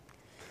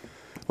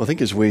Well, I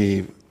think as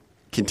we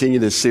continue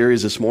this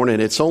series this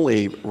morning, it's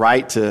only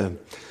right to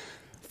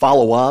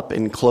follow up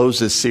and close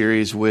this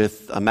series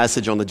with a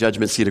message on the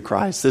judgment seat of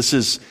Christ. This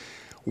is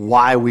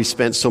why we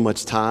spent so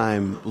much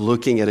time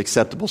looking at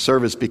acceptable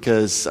service,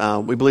 because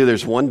we believe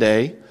there's one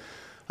day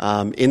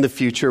in the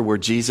future where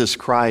Jesus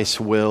Christ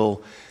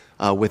will,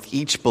 with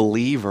each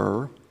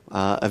believer,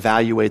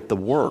 evaluate the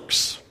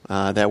works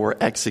that were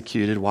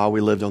executed while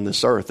we lived on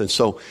this earth. And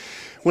so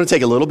I want to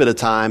take a little bit of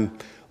time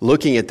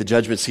looking at the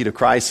judgment seat of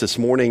Christ this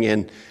morning,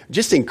 and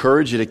just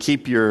encourage you to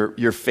keep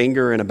your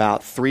finger in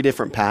about 3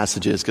 different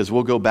passages, because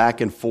we'll go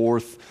back and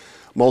forth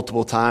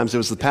multiple times. It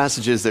was the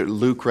passages that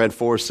Luke read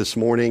for us this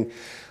morning.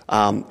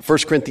 1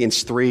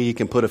 Corinthians 3, you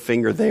can put a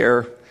finger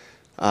there,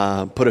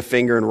 put a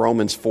finger in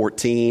Romans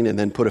 14, and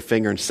then put a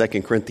finger in 2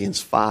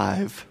 Corinthians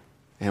 5.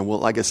 And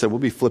like I said, we'll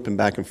be flipping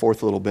back and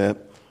forth a little bit.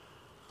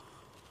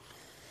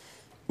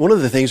 One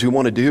of the things we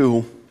want to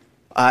do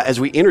as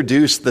we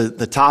introduce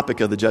the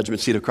topic of the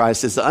judgment seat of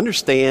Christ is to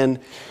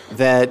understand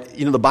that,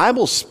 the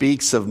Bible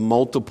speaks of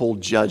multiple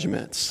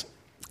judgments.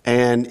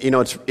 And,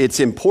 it's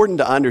important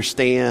to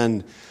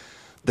understand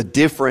the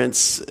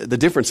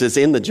differences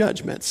in the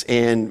judgments,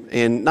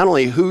 and not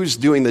only who's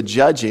doing the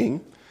judging,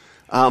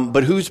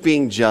 but who's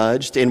being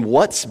judged and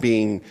what's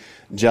being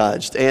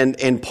judged.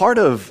 And part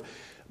of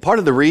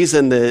the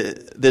reason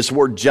this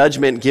word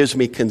judgment gives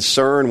me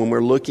concern when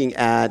we're looking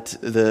at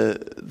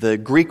the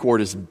Greek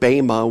word is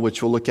bema,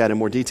 which we'll look at in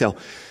more detail.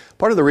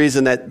 Part of the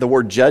reason that the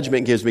word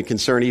judgment gives me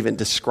concern even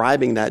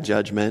describing that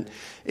judgment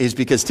is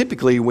because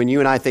typically when you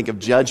and I think of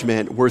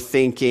judgment, we're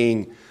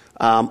thinking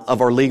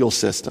of our legal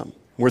system.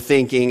 We're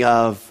thinking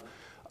of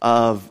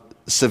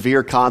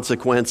severe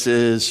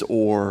consequences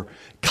or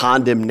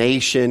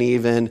condemnation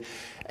even.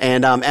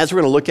 And as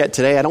we're going to look at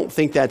today, I don't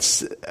think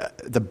that's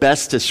the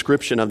best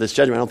description of this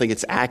judgment. I don't think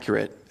it's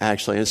accurate,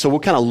 actually. And so we'll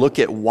kind of look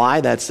at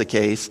why that's the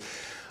case.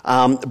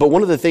 But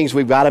one of the things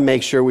we've got to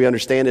make sure we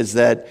understand is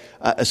that,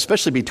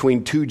 especially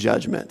between 2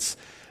 judgments,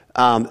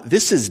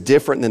 this is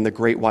different than the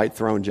Great White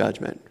Throne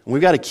Judgment.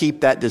 We've got to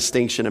keep that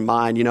distinction in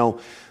mind.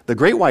 The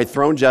Great White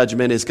Throne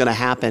Judgment is going to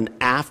happen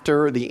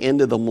after the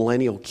end of the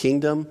millennial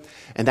kingdom,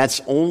 and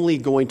that's only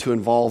going to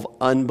involve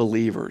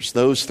unbelievers,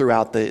 those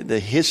throughout the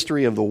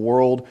history of the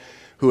world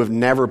who have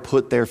never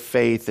put their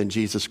faith in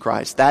Jesus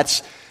Christ.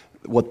 That's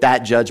what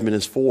that judgment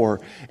is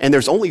for. And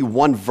there's only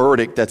one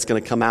verdict that's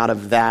going to come out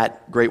of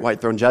that Great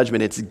White Throne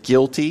Judgment. It's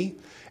guilty,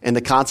 and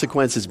the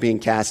consequence is being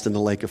cast in the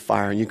lake of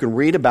fire. And you can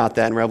read about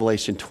that in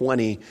Revelation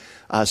 20,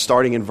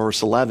 starting in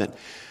verse 11.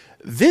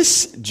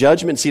 This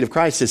judgment seat of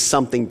Christ is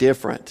something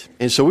different.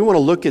 And so we want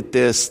to look at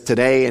this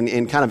today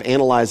and kind of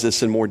analyze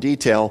this in more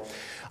detail.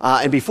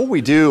 And before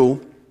we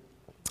do,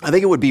 I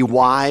think it would be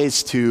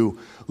wise to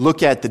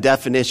look at the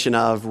definition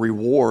of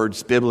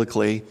rewards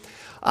biblically,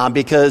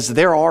 because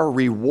there are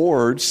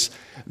rewards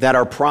that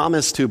are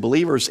promised to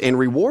believers, and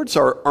rewards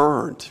are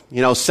earned.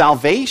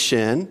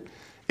 Salvation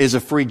is a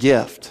free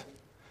gift,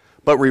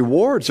 but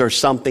rewards are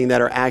something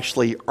that are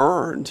actually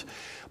earned.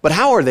 But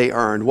how are they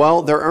earned?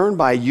 Well, they're earned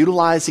by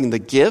utilizing the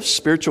gifts,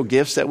 spiritual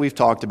gifts that we've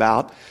talked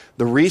about,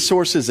 the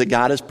resources that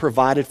God has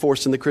provided for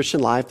us in the Christian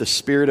life, the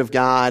Spirit of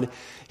God,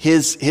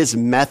 His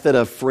method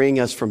of freeing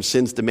us from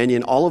sin's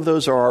dominion. All of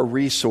those are our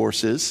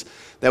resources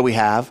that we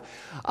have.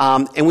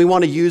 And we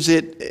want to use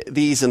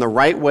these in the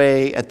right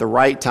way, at the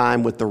right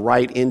time, with the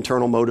right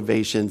internal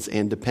motivations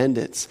and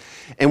dependence.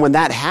 And when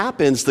that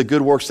happens, the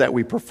good works that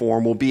we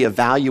perform will be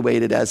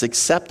evaluated as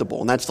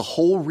acceptable. And that's the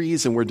whole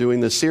reason we're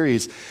doing this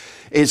series,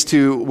 is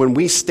to, when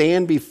we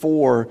stand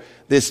before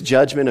this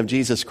judgment of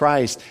Jesus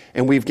Christ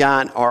and we've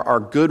got our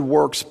good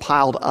works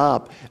piled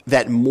up,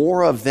 that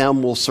more of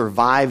them will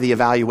survive the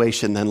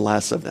evaluation than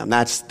less of them.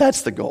 That's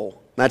the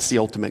goal. That's the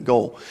ultimate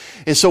goal.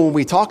 And so when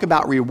we talk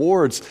about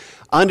rewards,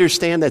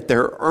 understand that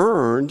they're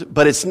earned,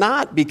 but it's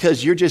not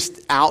because you're just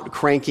out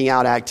cranking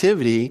out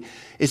activity.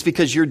 It's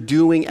because you're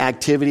doing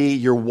activity,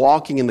 you're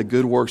walking in the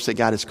good works that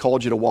God has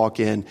called you to walk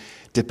in,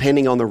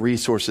 depending on the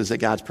resources that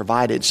God's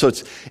provided. So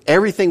it's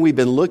everything we've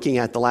been looking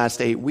at the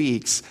last 8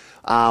 weeks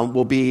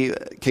will be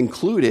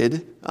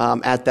concluded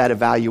at that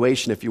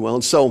evaluation, if you will.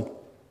 And so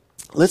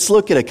let's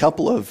look at a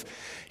couple of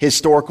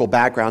historical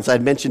backgrounds.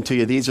 I'd mentioned to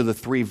you, these are the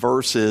 3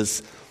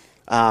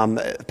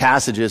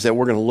 passages that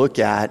we're going to look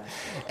at.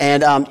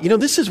 And,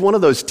 this is one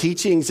of those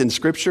teachings in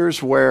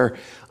scriptures where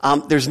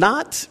there's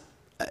not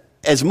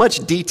as much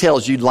detail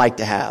as you'd like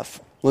to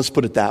have. Let's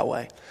put it that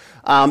way.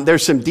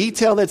 There's some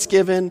detail that's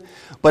given,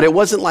 but it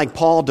wasn't like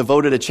Paul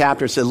devoted a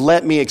chapter and said,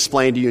 let me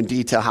explain to you in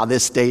detail how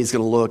this day is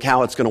going to look,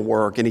 how it's going to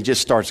work, and he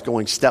just starts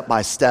going step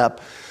by step.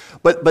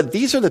 But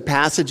these are the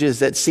passages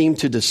that seem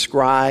to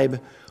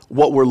describe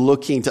what we're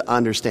looking to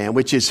understand,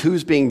 which is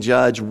who's being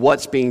judged,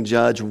 what's being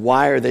judged,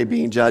 why are they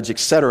being judged,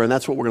 etc. And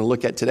that's what we're going to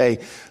look at today.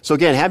 So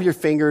again, have your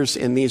fingers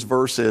in these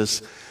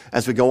verses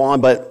as we go on.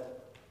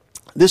 But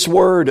this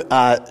word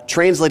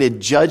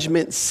translated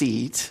judgment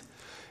seat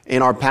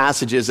in our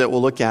passages that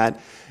we'll look at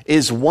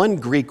is one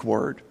Greek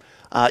word.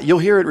 You'll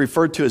hear it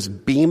referred to as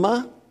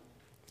bema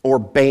or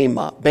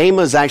bema.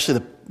 Bema is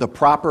actually the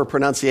proper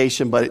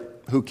pronunciation,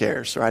 but who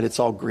cares, right? It's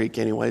all Greek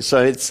anyway.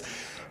 So it's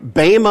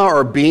Bema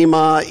or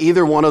Bema,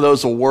 either one of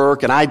those will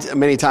work. And I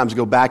many times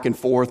go back and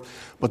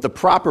forth, but the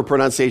proper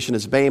pronunciation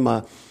is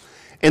Bema.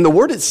 And the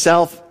word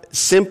itself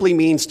simply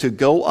means to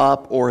go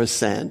up or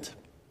ascend.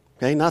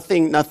 Okay,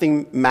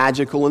 nothing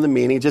magical in the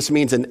meaning. It just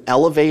means an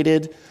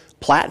elevated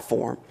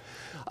platform.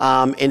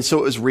 And so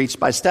it was reached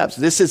by steps.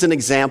 This is an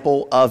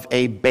example of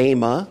a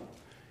bema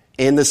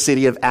in the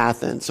city of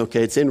Athens.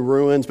 Okay, it's in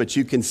ruins, but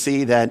you can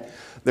see that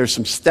there's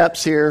some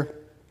steps here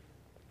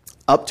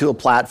up to a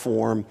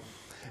platform,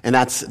 and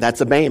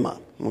that's a bema.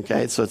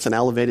 Okay, so it's an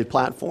elevated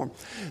platform.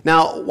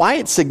 Now, why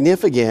it's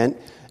significant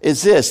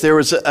is this. There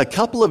was a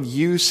couple of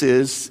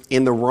uses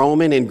in the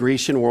Roman and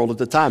Grecian world at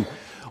the time.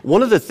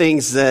 One of the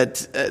things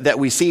that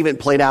we see even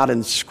played out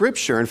in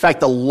Scripture, in fact,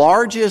 the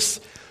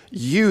largest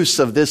use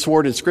of this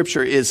word in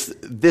Scripture is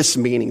this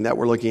meaning that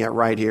we're looking at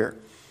right here.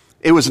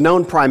 It was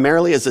known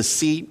primarily as a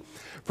seat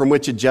from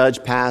which a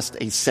judge passed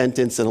a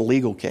sentence in a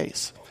legal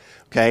case.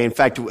 Okay, in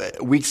fact,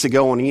 weeks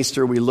ago on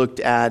Easter, we looked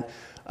at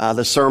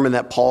the sermon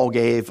that Paul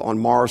gave on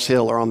Mars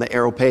Hill or on the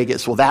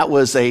Areopagus. Well, that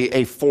was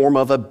a form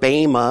of a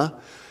bema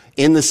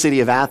in the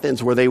city of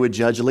Athens where they would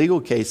judge legal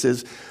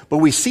cases. But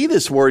we see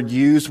this word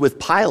used with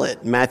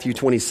Pilate, Matthew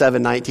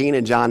 27:19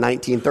 and John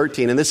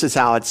 19:13, and this is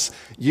how it's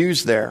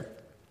used there.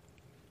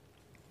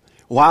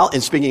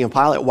 And speaking of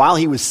Pilate, while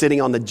he was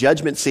sitting on the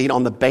judgment seat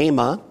on the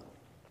bema,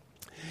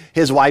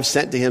 his wife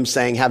sent to him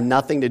saying, "Have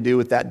nothing to do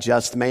with that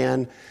just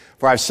man,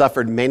 for I've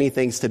suffered many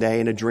things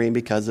today in a dream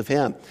because of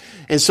him."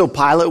 And so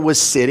Pilate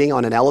was sitting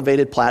on an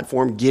elevated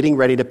platform getting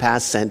ready to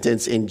pass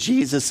sentence in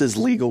Jesus'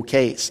 legal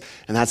case.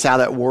 And that's how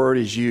that word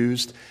is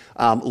used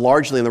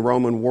largely in the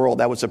Roman world.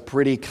 That was a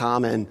pretty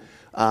common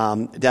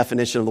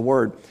definition of the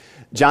word.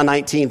 John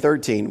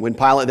 19:13, when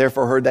Pilate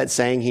therefore heard that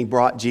saying, he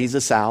brought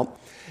Jesus out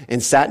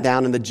and sat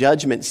down in the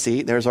judgment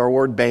seat, there's our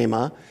word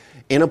bema,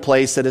 in a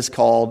place that is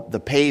called the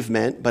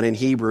pavement, but in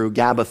Hebrew,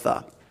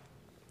 Gabbatha.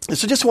 And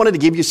so just wanted to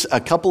give you a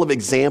couple of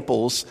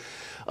examples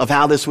of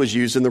how this was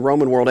used in the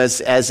Roman world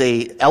as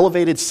a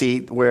elevated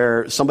seat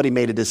where somebody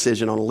made a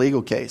decision on a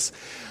legal case.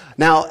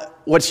 Now,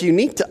 what's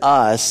unique to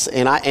us,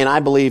 and I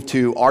believe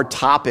to our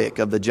topic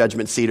of the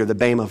judgment seat or the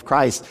bema of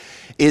Christ,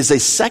 is a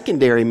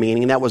secondary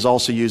meaning that was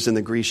also used in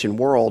the Grecian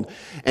world.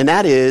 And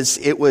that is,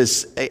 it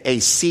was a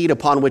seat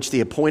upon which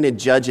the appointed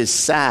judges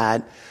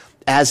sat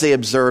as they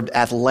observed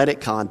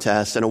athletic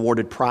contests and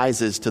awarded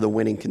prizes to the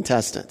winning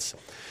contestants.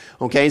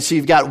 Okay, so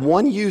you've got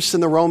one use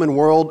in the Roman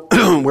world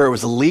where it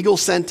was a legal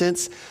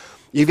sentence.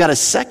 You've got a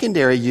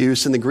secondary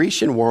use in the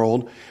Grecian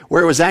world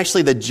where it was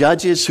actually the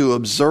judges who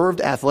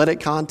observed athletic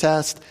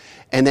contests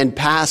and then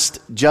passed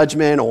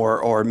judgment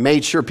or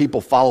made sure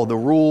people followed the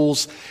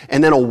rules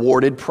and then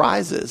awarded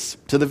prizes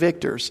to the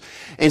victors.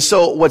 And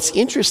so what's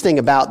interesting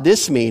about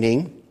this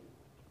meaning,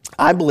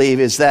 I believe,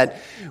 is that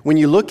when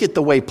you look at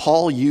the way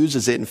Paul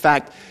uses it, in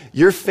fact,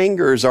 your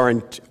fingers are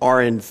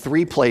in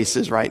three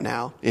places right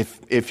now,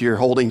 if you're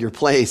holding your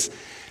place.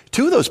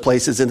 Two of those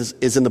places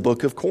is in the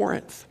book of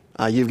Corinth.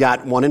 You've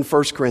got one in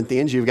 1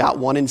 Corinthians, you've got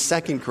one in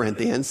 2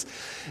 Corinthians.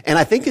 And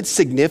I think it's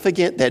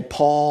significant that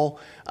Paul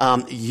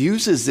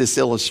uses this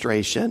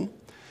illustration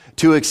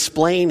to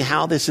explain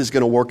how this is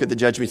going to work at the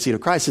judgment seat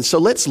of Christ. And so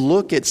let's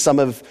look at some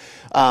of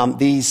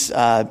these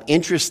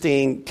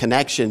interesting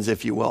connections,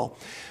 if you will.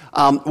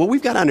 What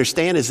we've got to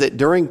understand is that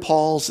during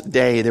Paul's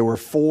day, there were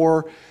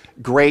four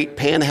great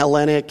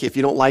Pan-Hellenic, if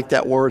you don't like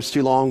that word, it's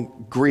too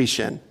long,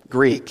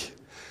 Greek,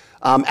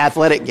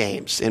 athletic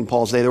games in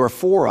Paul's day. There were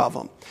four of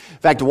them. In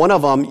fact, one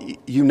of them,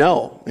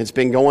 it's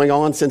been going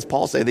on since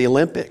Paul's day. The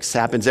Olympics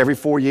happens every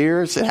 4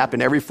 years. It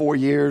happened every 4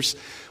 years,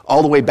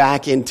 all the way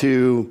back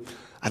into,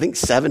 I think,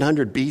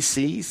 700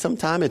 BC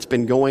sometime. It's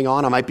been going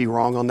on. I might be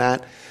wrong on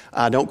that.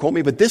 Don't quote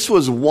me. But this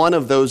was one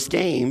of those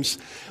games.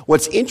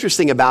 What's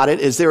interesting about it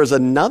is there was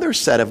another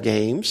set of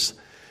games,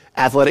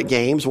 athletic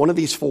games. One of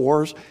these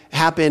four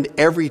happened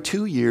every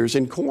 2 years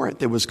in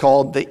Corinth. It was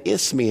called the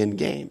Isthmian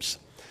Games.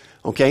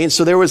 Okay, and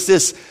so there was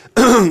this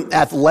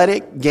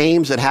athletic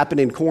games that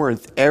happened in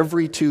Corinth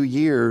every 2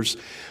 years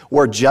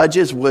where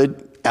judges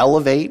would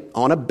elevate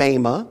on a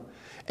bema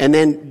and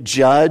then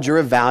judge or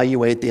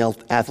evaluate the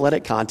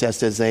athletic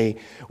contest as they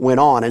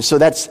went on. And so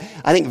that's,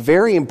 I think,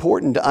 very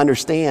important to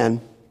understand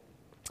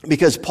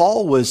because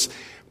Paul was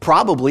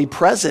probably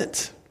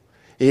present.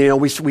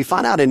 We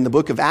find out in the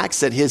book of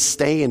Acts that his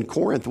stay in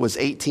Corinth was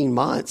 18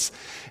 months.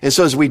 And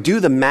so as we do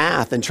the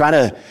math and try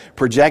to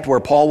project where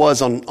Paul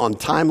was on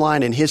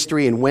timeline and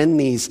history and when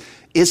these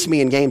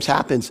Isthmian games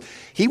happens,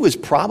 he was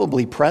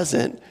probably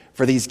present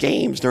for these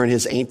games during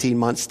his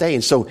 18-month stay.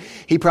 And so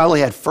he probably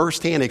had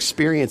firsthand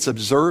experience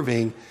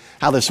observing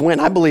how this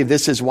went. I believe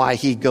this is why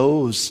he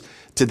goes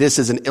to this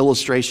as an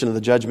illustration of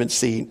the judgment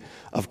seat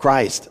of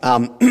Christ.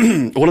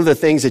 One of the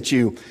things that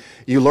you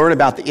learn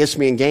about the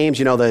Isthmian Games,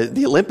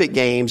 the Olympic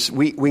Games,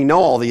 we know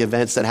all the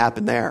events that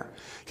happen there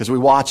because we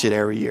watch it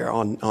every year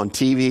on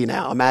TV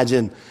now.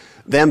 Imagine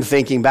them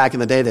thinking back in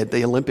the day that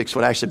the Olympics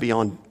would actually be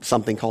on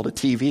something called a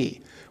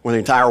TV where the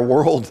entire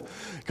world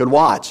could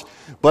watch.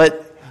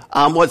 But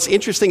what's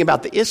interesting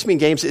about the Isthmian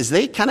Games is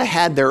they kind of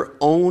had their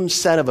own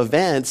set of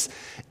events,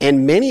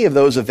 and many of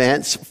those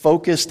events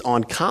focused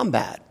on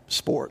combat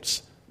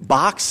sports,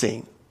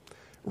 boxing,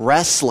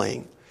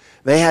 wrestling.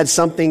 They had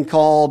something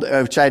called,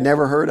 which I had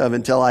never heard of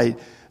until I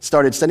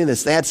started studying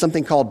this, they had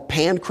something called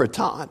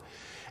pancraton.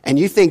 And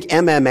you think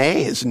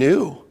MMA is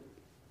new.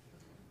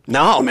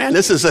 No, man,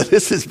 this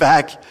is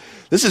back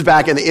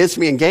in the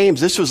Isthmian Games.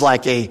 This was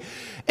like a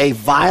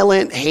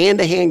violent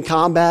hand-to-hand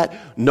combat,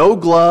 no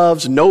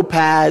gloves, no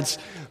pads,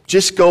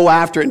 just go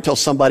after it until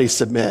somebody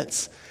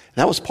submits. And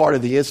that was part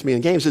of the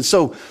Isthmian Games. And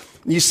so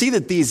you see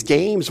that these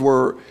games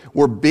were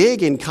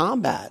big in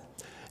combat.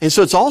 And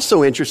so it's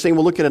also interesting,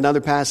 we'll look at another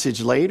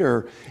passage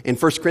later in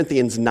 1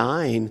 Corinthians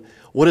 9.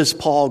 What does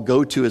Paul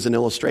go to as an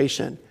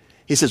illustration?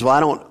 He says,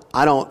 well,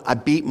 I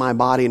beat my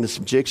body into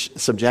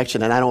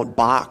subjection and I don't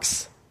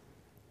box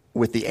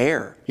with the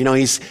air. You know,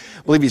 I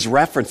believe he's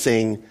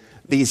referencing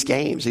these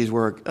games. These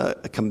were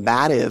a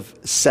combative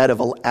set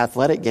of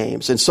athletic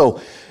games. And so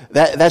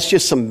that's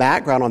just some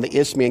background on the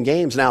Isthmian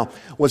Games. Now,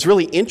 what's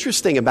really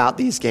interesting about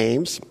these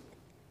games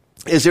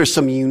is there's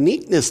some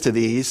uniqueness to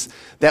these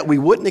that we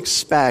wouldn't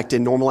expect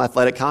in normal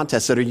athletic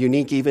contests that are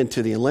unique even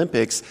to the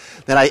Olympics,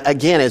 that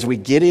again, as we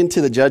get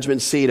into the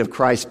judgment seat of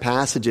Christ's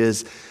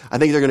passages, I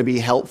think they're going to be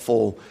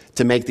helpful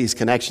to make these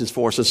connections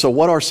for us. And so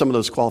what are some of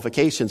those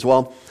qualifications?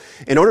 Well,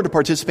 in order to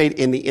participate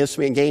in the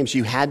Isthmian Games,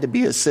 you had to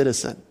be a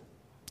citizen.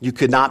 You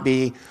could not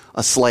be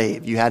a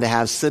slave. You had to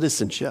have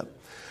citizenship.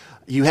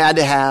 You had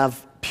to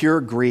have pure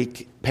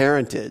Greek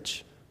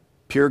parentage.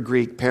 Pure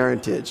Greek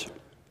parentage.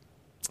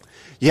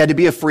 You had to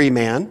be a free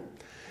man.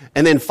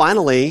 And then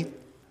finally,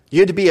 you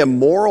had to be a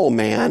moral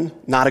man,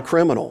 not a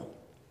criminal.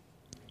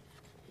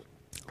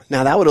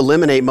 Now, that would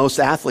eliminate most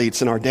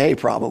athletes in our day,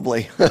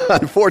 probably,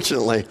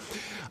 unfortunately.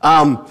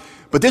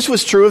 But this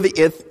was true of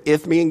the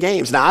Isthmian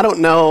Games. Now, I don't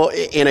know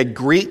in a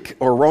Greek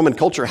or Roman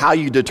culture how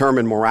you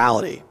determine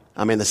morality.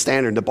 I mean,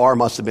 the bar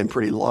must have been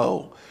pretty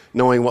low,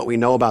 knowing what we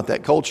know about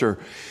that culture.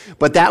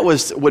 But that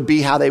would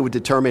be how they would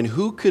determine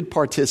who could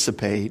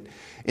participate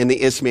in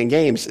the Isthmian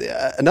Games.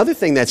 Another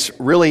thing that's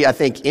really, I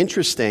think,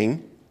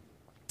 interesting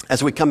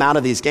as we come out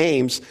of these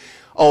games,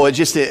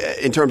 just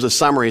in terms of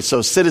summary,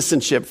 so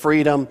citizenship,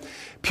 freedom,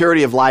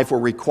 purity of life were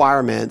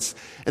requirements,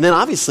 and then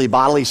obviously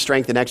bodily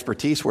strength and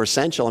expertise were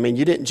essential. I mean,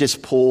 you didn't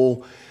just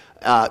pull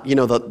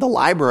the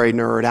library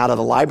nerd out of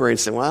the library and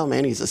say, well,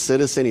 man, he's a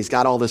citizen, he's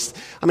got all this.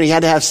 I mean, he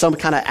had to have some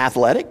kind of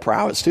athletic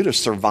prowess, too, to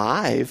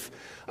survive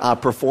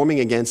performing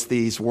against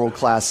these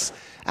world-class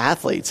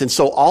athletes. And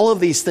so all of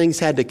these things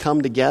had to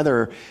come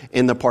together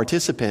in the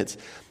participants.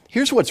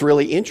 Here's what's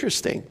really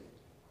interesting,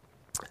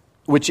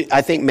 which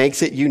I think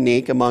makes it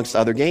unique amongst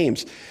other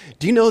games.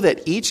 Do you know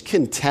that each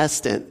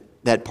contestant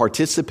that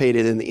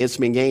participated in the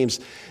Isthmian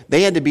Games,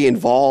 they had to be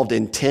involved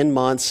in 10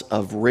 months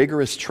of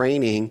rigorous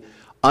training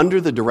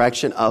under the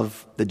direction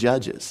of the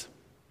judges?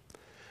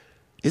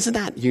 Isn't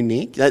that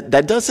unique?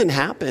 That doesn't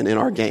happen in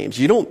our games.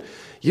 You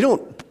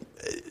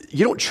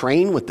don't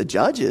train with the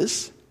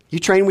judges. You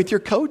train with your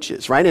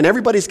coaches, right? And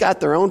everybody's got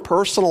their own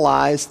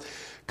personalized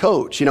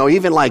coach. You know,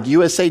 even like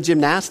USA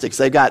Gymnastics,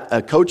 they've got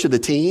a coach of the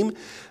team,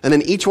 and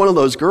then each one of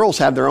those girls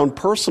have their own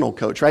personal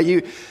coach, right?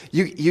 You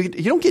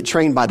don't get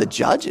trained by the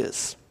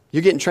judges.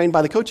 You're getting trained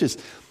by the coaches.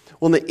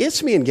 Well, in the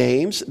Isthmian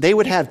Games, they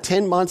would have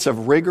 10 months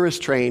of rigorous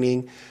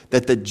training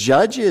that the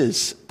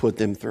judges put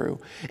them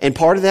through. And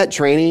part of that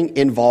training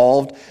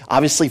involved,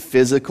 obviously,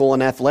 physical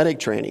and athletic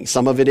training.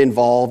 Some of it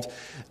involved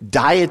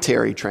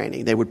dietary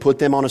training. They would put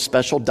them on a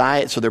special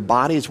diet so their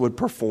bodies would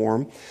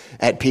perform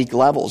at peak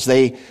levels.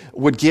 They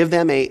would give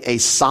them a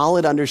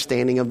solid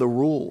understanding of the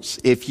rules.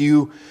 If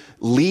you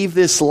leave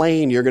this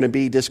lane, you're going to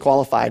be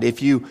disqualified.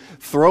 If you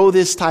throw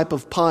this type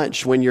of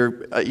punch when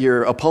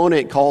your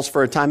opponent calls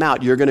for a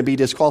timeout, you're going to be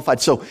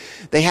disqualified. So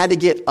they had to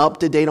get up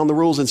to date on the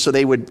rules, and so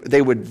they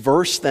would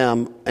verse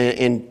them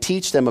and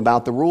teach them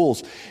about the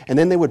rules. And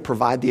then they would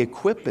provide the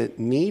equipment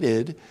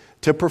needed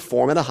to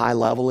perform at a high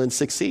level and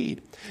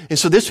succeed. And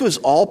so this was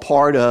all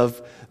part of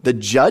the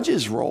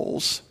judges'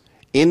 roles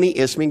in the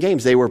Isthmian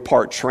Games. They were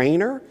part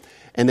trainer,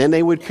 and then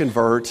they would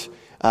convert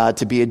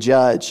to be a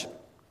judge.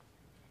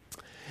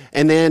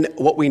 And then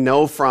what we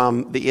know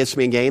from the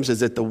Isthmian Games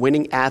is that the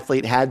winning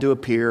athlete had to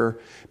appear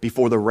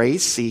before the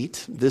raised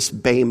seat, this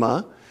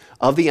bema,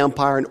 of the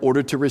umpire in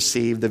order to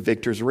receive the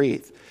victor's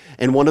wreath.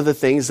 And one of the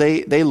things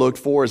they looked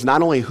for is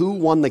not only who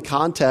won the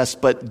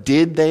contest, but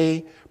did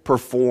they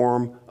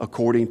perform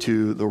according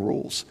to the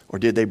rules, or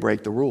did they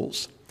break the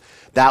rules?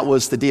 That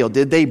was the deal.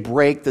 Did they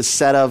break the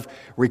set of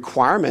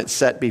requirements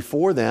set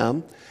before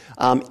them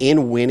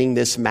in winning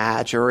this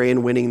match or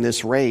in winning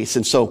this race?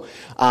 And so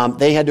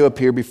they had to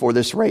appear before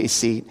this raised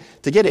seat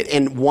to get it.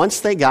 And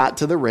once they got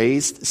to the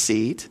raised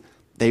seat,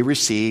 they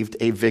received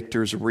a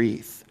victor's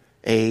wreath,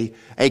 a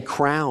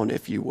crown,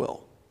 if you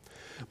will.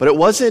 But it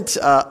wasn't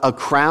a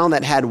crown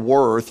that had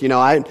worth. You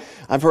know,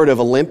 I've heard of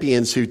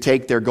Olympians who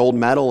take their gold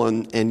medal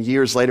and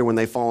years later when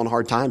they fall in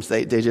hard times,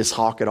 they just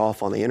hawk it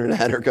off on the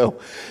internet or go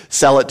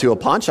sell it to a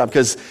pawn shop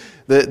because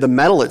the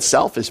medal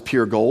itself is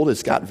pure gold.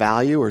 It's got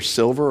value, or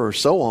silver, or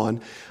so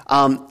on.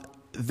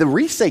 the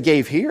wreaths they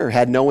gave here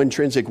had no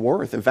intrinsic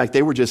worth. In fact,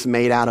 they were just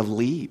made out of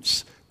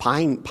leaves.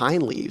 Pine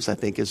leaves, I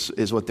think,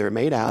 is what they're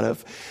made out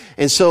of.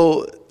 And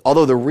so,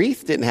 although the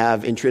wreath didn't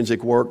have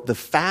intrinsic worth, the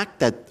fact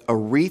that a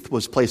wreath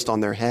was placed on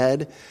their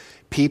head,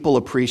 people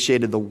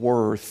appreciated the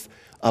worth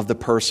of the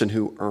person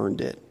who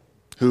earned it,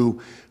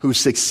 who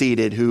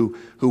succeeded, who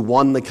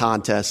won the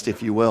contest,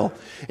 if you will.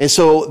 And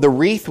so the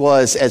wreath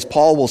was, as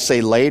Paul will say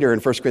later in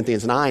 1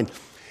 Corinthians 9,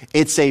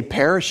 it's a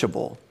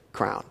perishable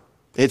crown.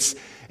 It's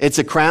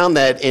a crown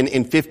that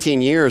in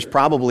 15 years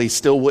probably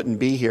still wouldn't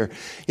be here.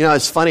 You know,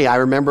 it's funny. I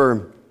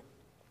remember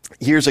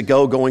years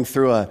ago going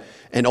through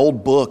an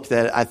old book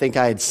that I think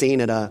I had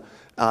seen at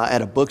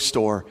a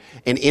bookstore,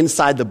 and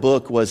inside the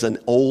book was an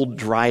old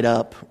dried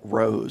up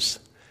rose.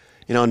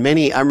 You know, and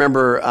I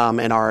remember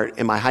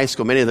in my high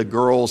school, many of the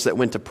girls that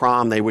went to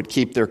prom, they would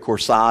keep their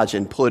corsage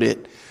and put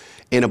it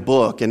in a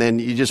book, and then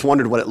you just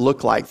wondered what it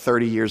looked like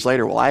 30 years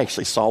later. Well, I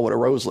actually saw what a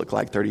rose looked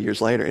like 30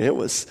 years later, and it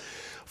was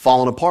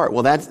falling apart.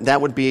 Well,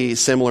 that would be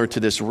similar to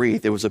this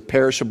wreath. It was a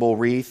perishable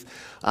wreath.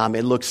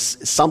 It looks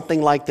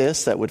something like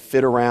this that would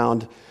fit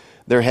around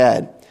their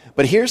head.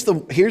 But here's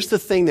the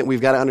thing that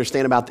we've got to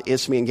understand about the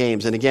Isthmian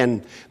Games. And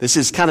again, this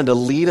is kind of to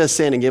lead us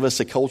in and give us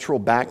a cultural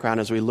background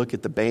as we look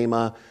at the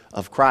Bema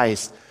of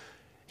Christ.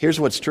 Here's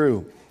what's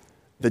true.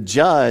 The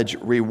judge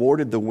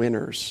rewarded the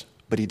winners,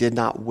 but he did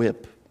not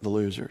whip the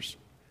losers.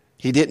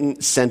 He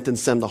didn't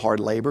sentence them to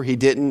hard labor. He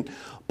didn't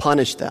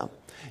punish them.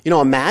 You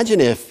know,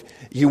 imagine if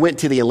you went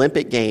to the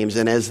Olympic Games,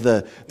 and as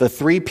the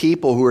three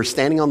people who are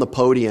standing on the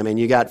podium, and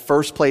you got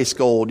first place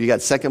gold, you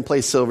got second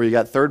place silver, you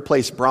got third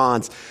place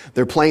bronze,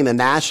 they're playing the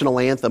national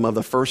anthem of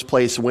the first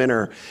place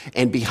winner,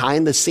 and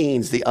behind the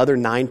scenes, the other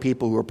 9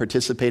 people who were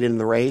participating in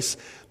the race,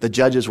 the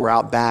judges were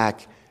out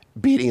back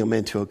beating them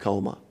into a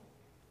coma.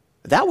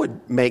 That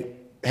would make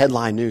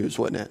headline news,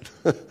 wouldn't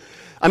it?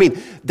 I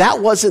mean, that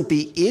wasn't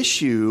the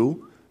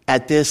issue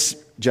at this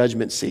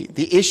judgment seat.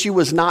 The issue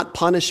was not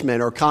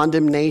punishment or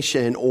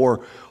condemnation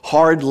or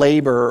hard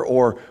labor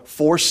or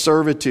forced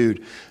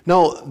servitude.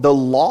 No, the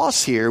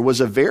loss here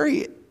was a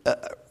very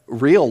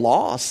real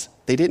loss.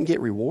 They didn't get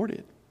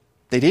rewarded.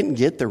 They didn't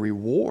get the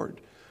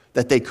reward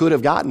that they could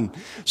have gotten.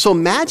 So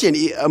imagine,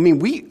 I mean,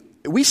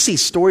 we see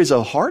stories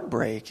of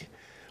heartbreak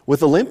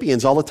with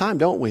Olympians all the time,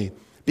 don't we?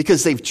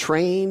 Because they've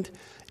trained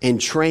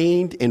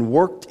and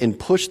worked and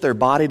pushed their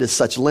body to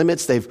such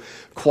limits. They've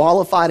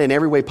qualified in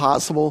every way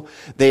possible.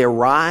 They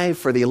arrive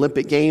for the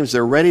Olympic Games.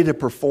 They're ready to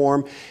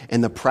perform.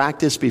 And the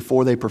practice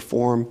before they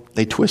perform,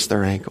 they twist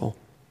their ankle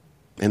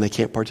and they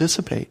can't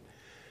participate.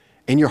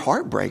 And your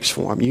heart breaks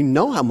for them. You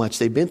know how much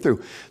they've been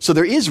through. So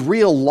there is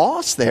real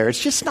loss there.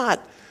 It's just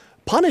not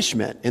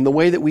punishment in the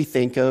way that we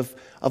think of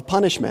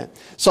punishment.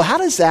 So how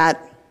does that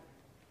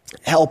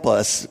help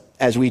us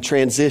as we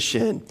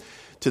transition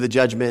to the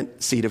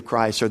judgment seat of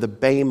Christ, or the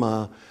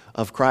Bema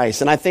of Christ?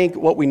 And I think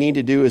what we need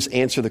to do is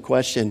answer the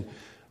question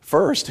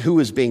first, who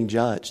is being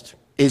judged?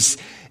 Is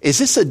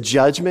this a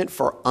judgment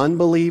for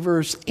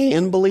unbelievers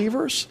and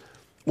believers?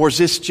 Or is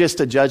this just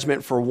a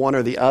judgment for one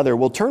or the other?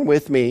 Well, turn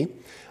with me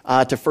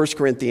to 1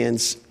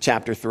 Corinthians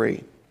chapter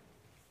 3.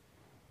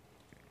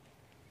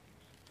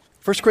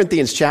 1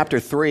 Corinthians chapter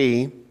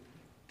 3,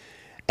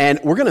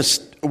 and we're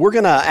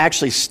going to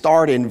actually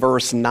start in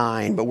verse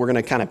 9, but we're going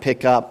to kind of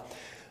pick up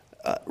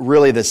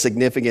really the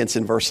significance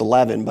in verse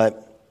 11.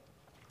 But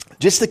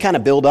just to kind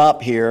of build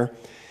up here,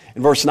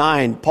 in verse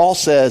 9, Paul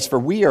says, "For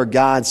we are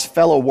God's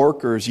fellow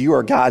workers, you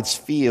are God's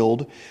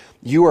field,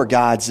 you are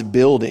God's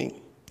building."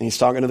 And he's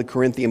talking to the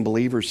Corinthian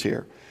believers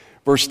here.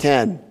 Verse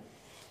 10,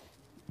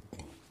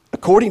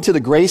 "According to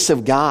the grace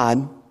of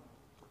God,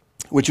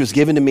 which was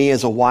given to me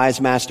as a wise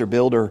master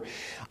builder,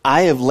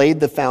 I have laid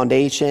the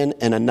foundation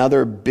and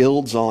another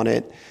builds on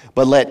it,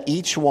 but let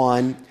each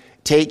one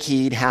take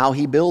heed how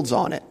he builds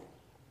on it."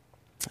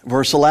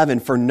 Verse 11,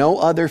 "For no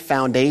other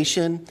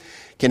foundation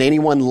can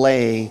anyone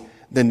lay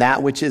than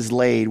that which is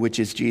laid, which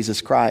is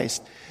Jesus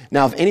Christ.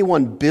 Now, if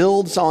anyone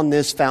builds on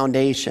this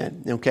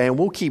foundation," okay, and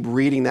we'll keep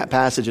reading that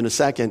passage in a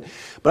second,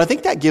 but I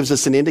think that gives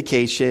us an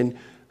indication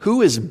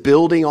who is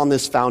building on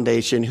this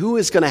foundation, who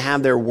is going to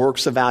have their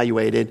works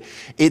evaluated.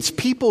 It's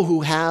people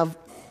who have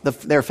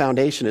their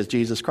foundation as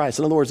Jesus Christ.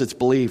 In other words, it's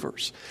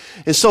believers.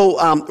 And so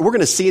we're going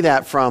to see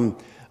that from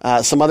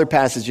some other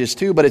passages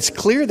too, but it's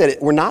clear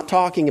that we're not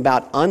talking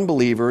about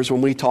unbelievers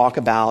when we talk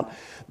about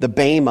the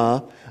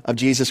Bema of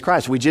Jesus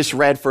Christ. We just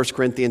read 1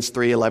 Corinthians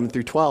 3, 11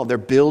 through 12. They're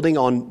building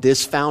on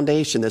this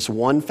foundation, this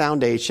one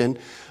foundation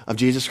of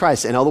Jesus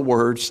Christ. In other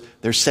words,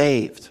 they're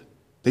saved.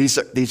 These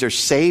are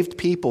saved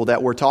people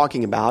that we're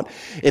talking about.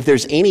 If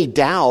there's any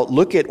doubt,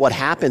 look at what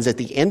happens at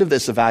the end of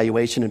this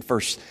evaluation in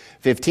verse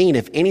 15.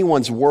 "If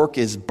anyone's work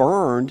is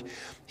burned,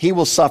 he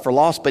will suffer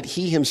loss, but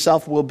he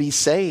himself will be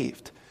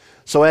saved,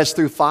 so as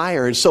through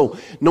fire." And so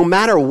no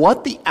matter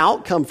what the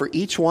outcome for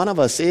each one of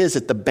us is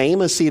at the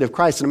Bema seat of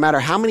Christ, no matter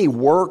how many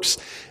works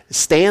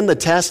stand the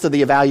test of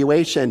the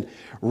evaluation,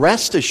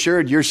 rest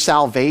assured your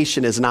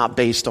salvation is not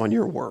based on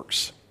your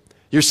works.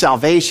 Your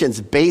salvation's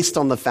based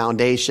on the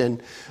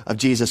foundation of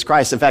Jesus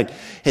Christ. In fact,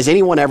 has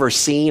anyone ever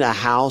seen a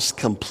house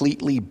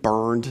completely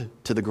burned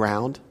to the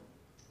ground?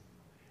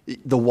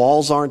 The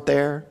walls aren't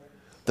there.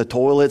 The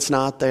toilet's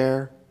not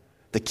there.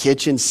 The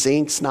kitchen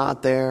sink's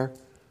not there.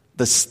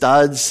 The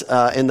studs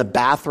in the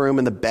bathroom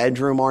and the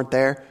bedroom aren't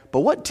there. But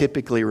what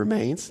typically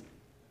remains?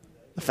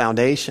 The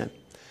foundation.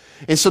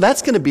 And so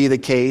that's going to be the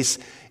case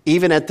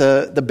even at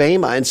the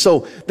Bema. And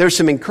so there's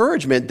some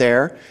encouragement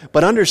there,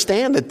 but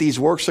understand that these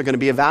works are going to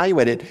be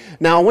evaluated.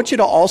 Now, I want you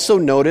to also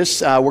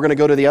notice, we're going to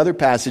go to the other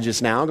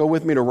passages now. Go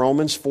with me to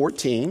Romans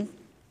 14.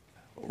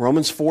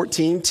 Romans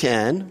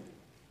 14:10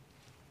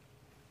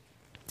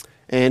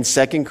 and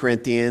 2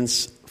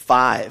 Corinthians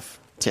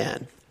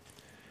 5:10.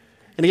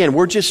 And again,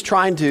 we're just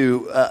trying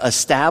to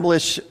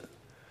establish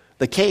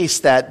the case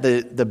that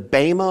the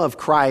Bema of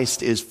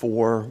Christ is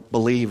for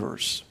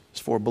believers. It's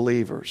for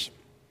believers.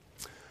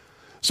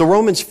 So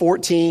Romans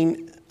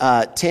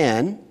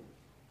 14:10,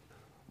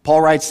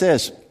 Paul writes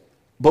this,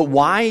 but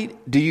why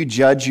do you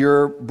judge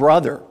your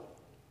brother?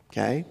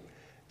 Okay?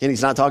 And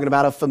he's not talking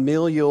about a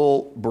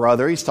familial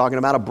brother. He's talking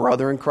about a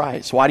brother in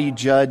Christ. Why do you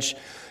judge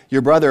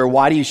your brother?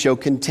 Why do you show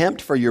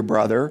contempt for your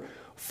brother?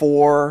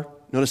 For,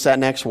 notice that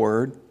next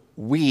word,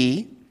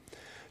 we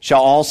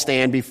shall all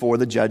stand before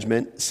the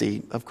judgment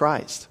seat of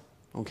Christ.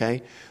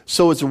 Okay?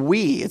 So it's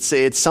we.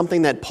 It's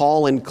something that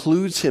Paul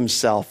includes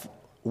himself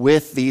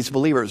with these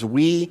believers.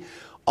 We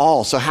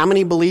all. So how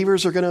many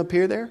believers are going to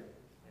appear there?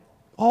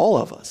 All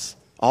of us.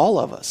 All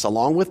of us.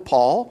 Along with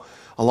Paul,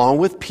 along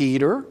with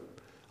Peter,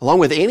 along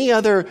with any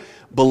other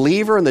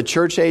believer in the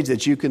church age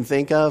that you can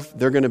think of,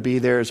 they're going to be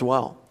there as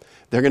well.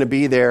 They're going to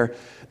be there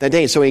that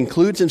day. So he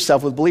includes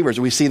himself with believers.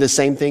 We see the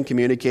same thing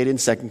communicated in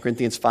 2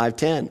 Corinthians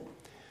 5:10,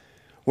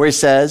 where he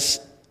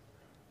says,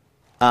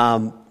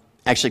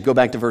 actually go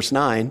back to verse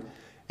 9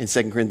 in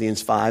 2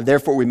 Corinthians 5.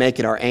 Therefore we make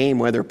it our aim,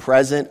 whether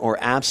present or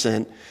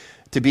absent,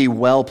 to be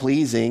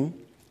well-pleasing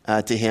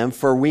to him.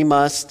 For we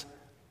must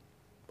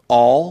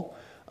all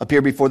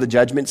appear before the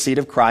judgment seat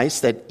of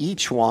Christ, that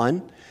each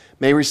one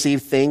may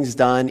receive things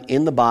done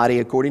in the body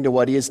according to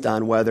what he has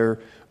done, whether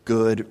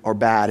good or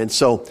bad. And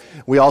so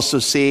we also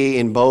see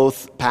in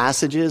both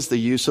passages the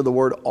use of the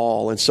word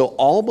all. And so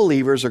all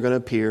believers are going to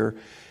appear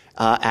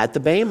at the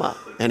Bema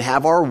and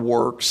have our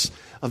works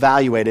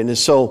evaluated. And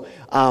so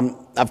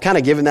I've kind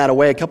of given that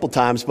away a couple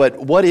times, but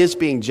what is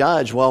being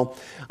judged? Well,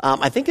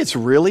 I think it's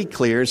really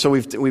clear. So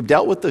we've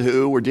dealt with the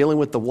who, we're dealing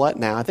with the what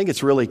now. I think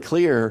it's really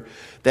clear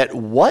that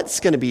what's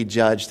going to be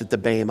judged at the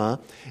Bema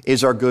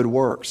is our good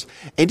works.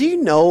 And do you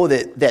know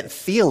that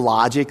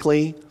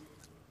theologically,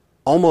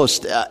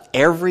 almost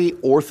every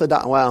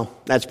Orthodox, well,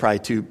 that's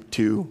probably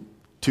too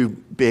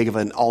big of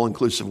an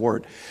all-inclusive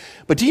word.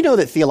 But do you know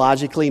that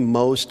theologically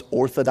most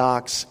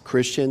Orthodox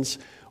Christians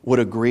would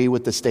agree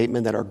with the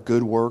statement that our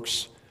good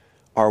works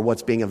are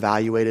what's being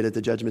evaluated at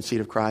the judgment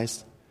seat of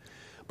Christ?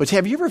 But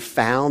have you ever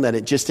found that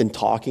just in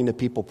talking to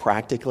people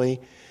practically,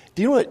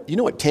 do you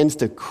know what tends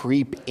to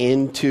creep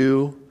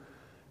into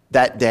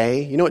that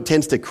day? You know what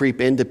tends to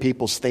creep into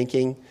people's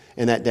thinking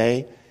in that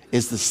day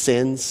is the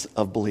sins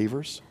of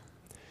believers.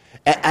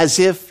 As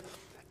if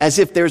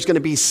there's going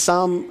to be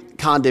some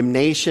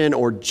condemnation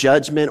or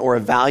judgment or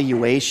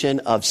evaluation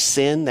of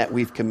sin that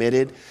we've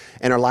committed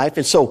in our life.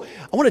 And so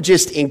I want to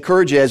just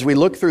encourage you as we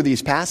look through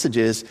these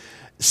passages,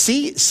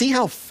 see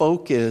how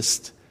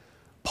focused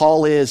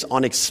Paul is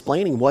on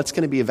explaining what's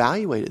going to be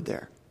evaluated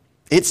there.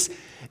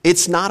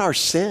 It's not our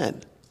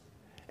sin.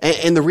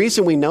 And the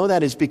reason we know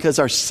that is because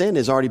our sin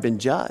has already been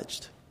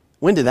judged.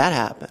 When did that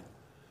happen?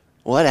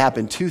 Well, that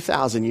happened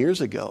 2,000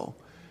 years ago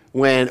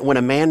when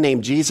a man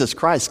named Jesus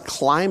Christ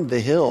climbed the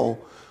hill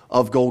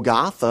of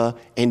Golgotha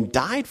and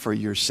died for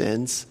your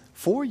sins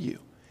for you.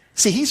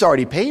 See, he's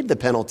already paid the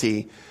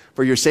penalty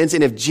for your sins.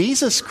 And if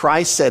Jesus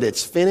Christ said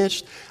it's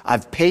finished,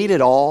 I've paid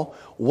it all,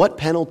 what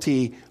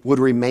penalty would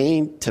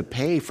remain to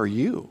pay for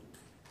you?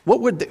 What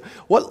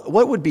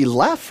would be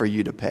left for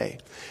you to pay?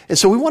 And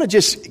so we want to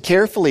just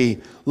carefully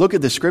look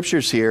at the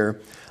scriptures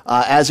here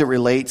as it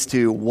relates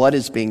to what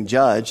is being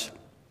judged.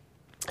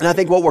 And I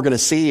think what we're going to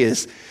see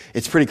is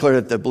it's pretty clear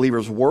that the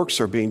believer's works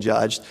are being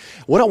judged.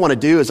 What I want to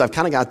do is I've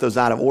kind of got those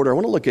out of order. I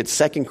want to look at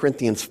 2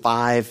 Corinthians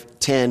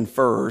 5:10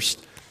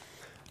 first.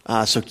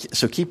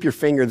 So keep your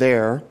finger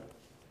there,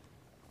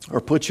 or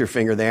put your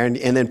finger there, and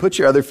then put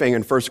your other finger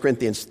in 1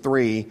 Corinthians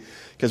 3,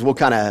 because we'll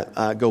kind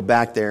of go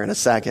back there in a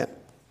second.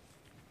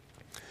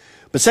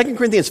 But 2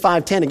 Corinthians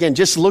 5:10, again,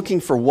 just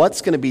looking for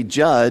what's going to be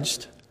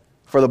judged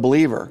for the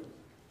believer.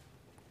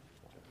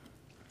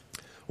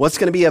 What's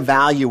going to be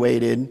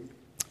evaluated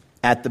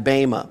at the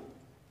Bema.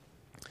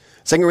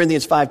 2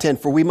 Corinthians 5:10,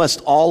 for we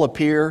must all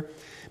appear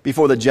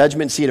before the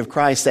judgment seat of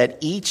Christ, that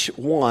each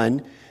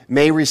one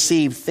may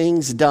receive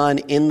things done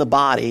in the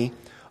body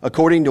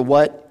according to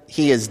what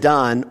he has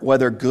done,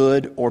 whether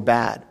good or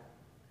bad.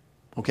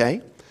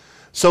 Okay?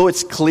 So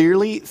it's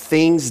clearly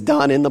things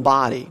done in the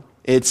body.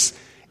 It's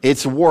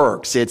It's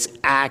works, it's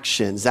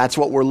actions. That's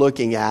what we're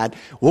looking at.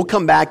 We'll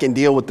come back and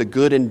deal with the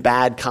good and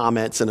bad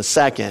comments in a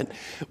second.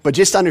 But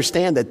just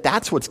understand that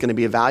that's what's going to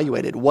be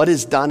evaluated. What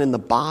is done in the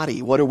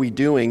body? What are we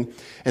doing?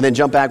 And then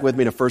jump back with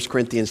me to 1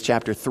 Corinthians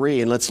chapter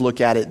 3, and let's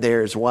look at it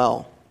there as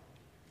well.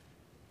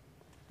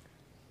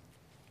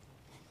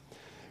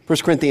 1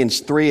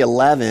 Corinthians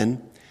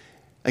 3:11,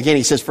 again,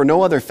 he says, "For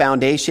no other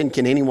foundation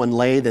can anyone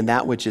lay than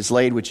that which is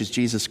laid, which is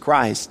Jesus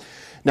Christ.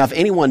 Now, if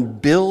anyone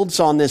builds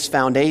on this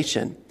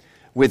foundation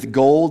with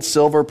gold,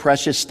 silver,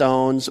 precious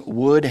stones,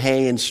 wood,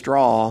 hay, and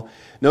straw,"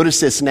 notice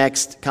this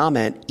next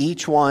comment,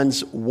 "each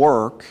one's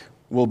work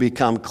will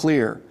become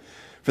clear.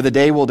 For the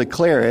day will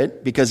declare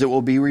it, because it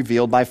will be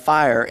revealed by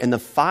fire, and the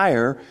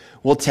fire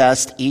will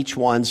test each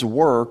one's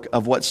work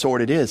of what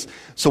sort it is."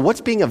 So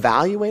what's being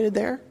evaluated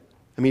there?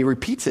 I mean, he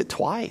repeats it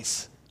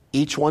twice.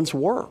 Each one's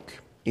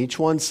work. Each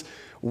one's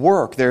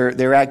work,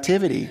 their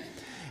activity.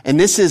 And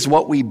this is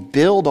what we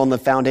build on the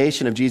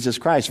foundation of Jesus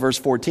Christ. Verse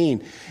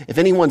 14, "If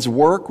anyone's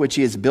work which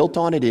he has built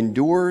on it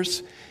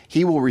endures,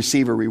 he will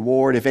receive a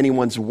reward. If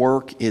anyone's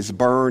work is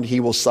burned, he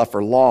will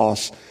suffer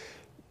loss.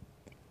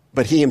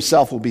 But he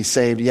himself will be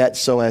saved, yet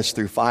so as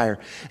through fire."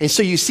 And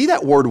so you see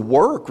that word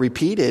work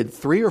repeated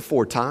 3 or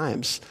 4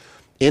 times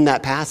in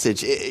that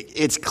passage.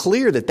 It's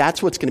clear that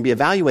that's what's going to be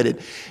evaluated.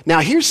 Now,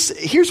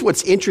 here's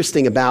what's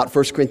interesting about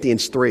 1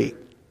 Corinthians 3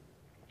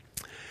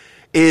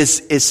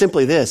 is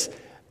simply this.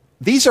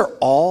 These are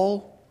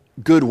all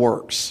good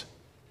works,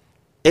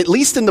 at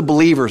least in the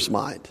believer's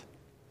mind.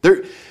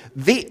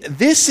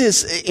 This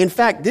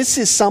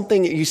is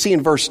something that you see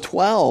in verse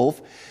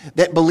 12,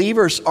 that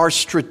believers are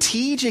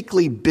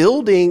strategically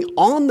building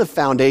on the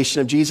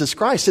foundation of Jesus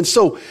Christ. And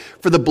so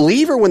for the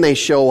believer, when they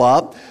show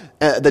up,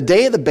 the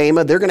day of the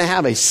Bema, they're going to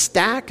have a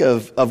stack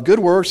of good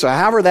works, or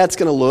however that's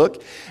going to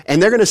look, and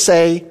they're going to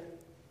say,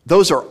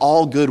 those are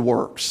all good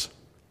works.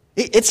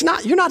 It's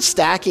not, you're not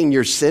stacking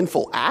your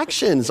sinful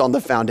actions on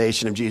the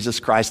foundation of Jesus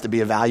Christ to be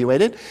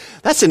evaluated.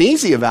 That's an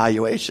easy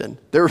evaluation.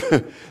 They're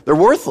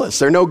worthless.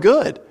 They're no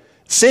good.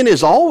 Sin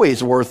is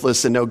always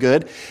worthless and no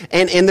good.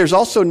 And there's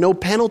also no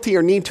penalty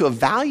or need to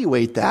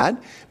evaluate that,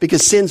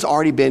 because sin's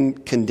already been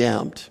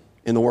condemned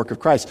in the work of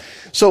Christ.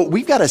 So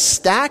we've got a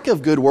stack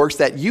of good works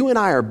that you and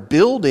I are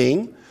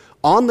building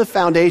on the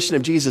foundation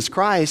of Jesus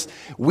Christ.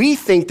 We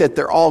think that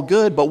they're all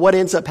good, but what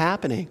ends up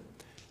happening?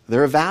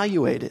 They're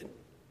evaluated.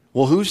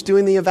 Well, who's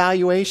doing the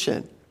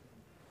evaluation?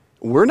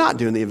 We're not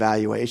doing the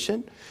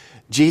evaluation.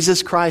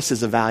 Jesus Christ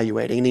is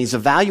evaluating. And he's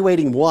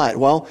evaluating what?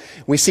 Well,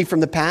 we see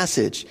from the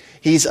passage,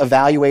 he's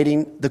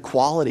evaluating the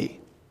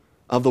quality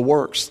of the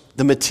works,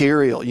 the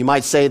material. You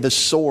might say the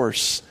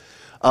source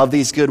of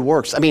these good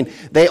works. I mean,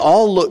 they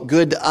all look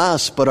good to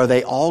us, but are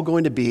they all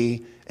going to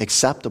be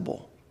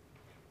acceptable?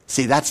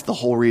 See, that's the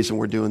whole reason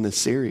we're doing this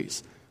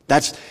series.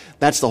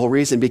 That's the whole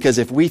reason, because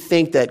if we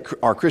think that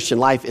our Christian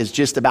life is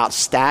just about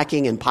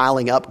stacking and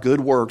piling up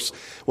good works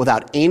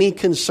without any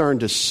concern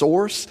to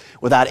source,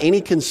 without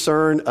any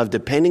concern of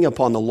depending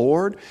upon the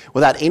Lord,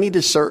 without any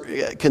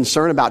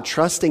concern about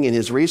trusting in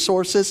his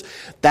resources,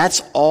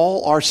 that's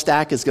all our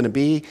stack is going to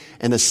be.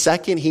 And the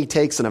second he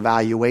takes an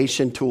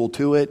evaluation tool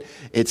to it,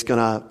 it's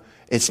not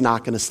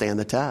going to stand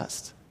the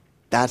test.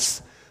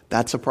 That's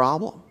a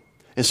problem.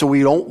 And so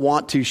we don't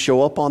want to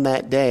show up on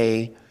that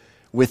day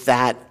with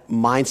that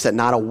mindset,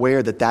 not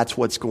aware that that's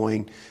what's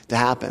going to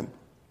happen.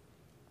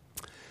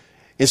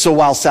 And so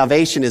while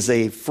salvation is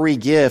a free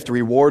gift,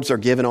 rewards are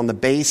given on the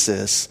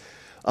basis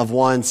of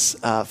one's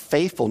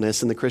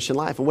faithfulness in the Christian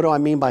life. And what do I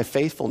mean by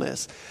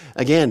faithfulness?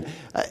 Again,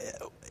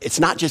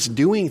 it's not just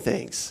doing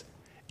things.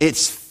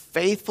 It's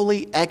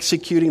faithfully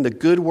executing the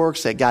good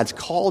works that God's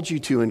called you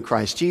to in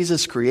Christ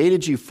Jesus,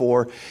 created you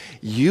for,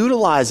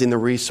 utilizing the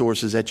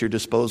resources at your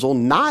disposal,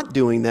 not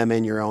doing them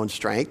in your own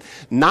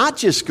strength, not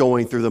just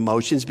going through the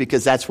motions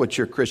because that's what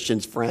your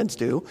Christian friends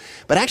do,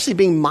 but actually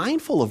being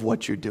mindful of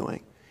what you're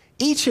doing.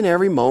 Each and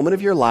every moment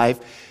of your life,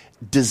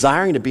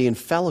 desiring to be in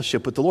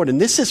fellowship with the Lord. And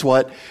this is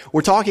what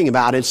we're talking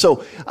about. And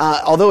so,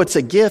 although it's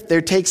a gift, there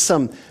takes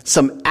some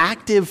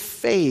active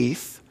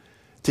faith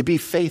to be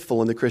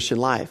faithful in the Christian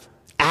life.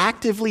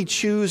 Actively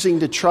choosing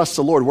to trust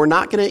the Lord. We're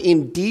not going to,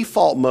 in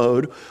default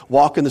mode,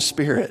 walk in the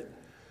Spirit.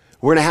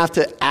 We're going to have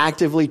to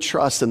actively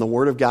trust in the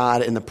Word of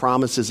God and the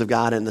promises of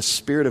God and the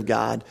Spirit of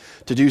God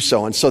to do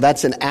so. And so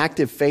that's an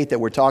active faith that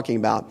we're talking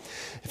about.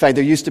 In fact,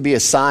 there used to be a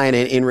sign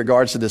in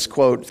regards to this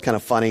quote. It's kind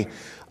of funny.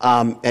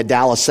 At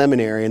Dallas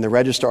Seminary in the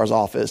registrar's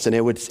office, and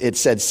it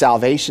said,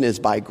 "Salvation is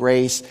by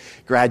grace,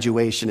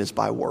 graduation is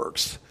by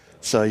works."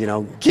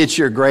 So, get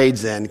your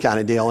grades in kind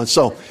of deal. And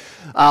so,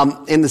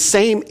 in the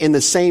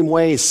same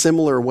way,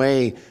 similar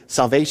way,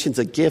 salvation's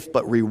a gift,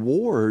 but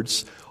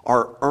rewards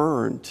are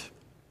earned.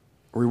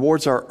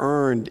 Rewards are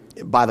earned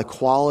by the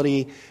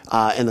quality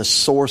and the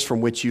source from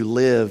which you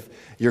live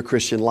your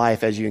Christian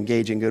life as you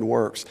engage in good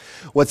works.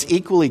 What's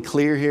equally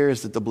clear here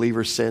is that the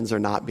believer's sins are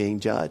not being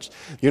judged.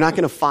 You're not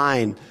going to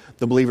find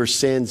the believer's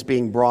sins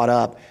being brought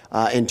up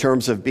in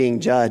terms of being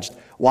judged.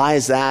 Why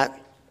is that?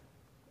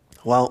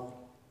 Well,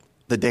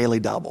 the daily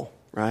double,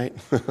 right?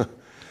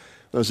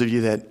 Those of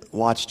you that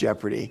watch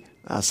Jeopardy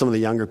Some of the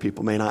younger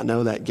people may not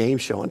know that game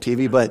show on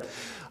TV, but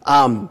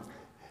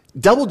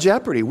double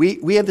jeopardy.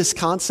 We have this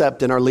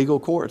concept in our legal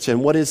courts.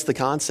 And what is the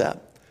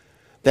concept?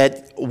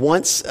 That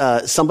once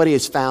somebody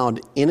is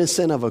found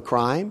innocent of a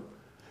crime,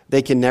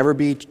 they can never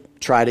be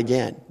tried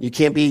again. You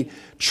can't be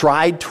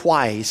tried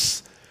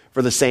twice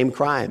for the same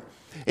crime.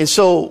 And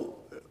so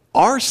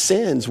our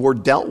sins were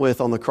dealt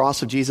with on the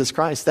cross of Jesus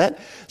Christ.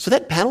 So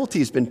that penalty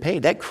has been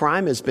paid. That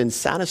crime has been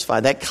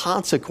satisfied. That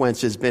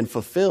consequence has been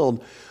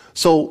fulfilled.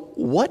 So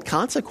what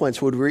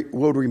consequence would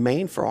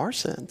remain for our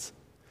sins?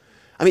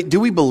 I mean, do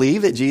we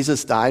believe that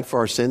Jesus died for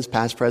our sins,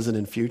 past, present,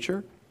 and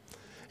future?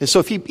 And so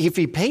if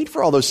he paid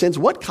for all those sins,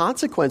 what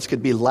consequence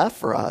could be left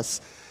for us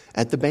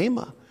at the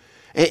Bema?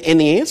 And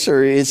the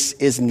answer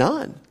is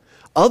none.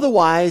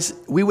 Otherwise,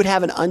 we would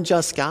have an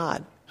unjust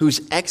God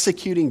who's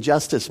executing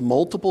justice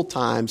multiple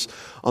times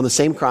on the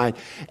same crime.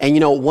 And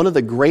one of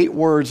the great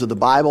words of the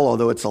Bible,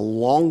 although it's a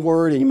long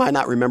word and you might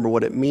not remember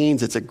what it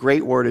means, it's a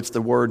great word. It's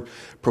the word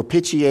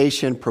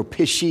propitiation,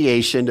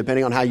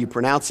 depending on how you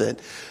pronounce it.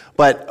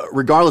 But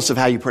regardless of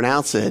how you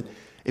pronounce it,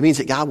 it means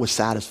that God was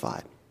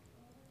satisfied.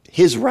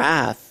 His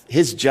wrath,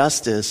 his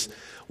justice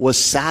was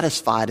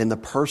satisfied in the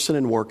person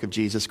and work of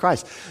Jesus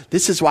Christ.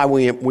 This is why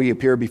we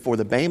appear before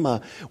the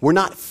Bema. We're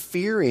not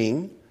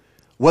fearing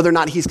whether or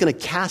not he's going to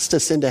cast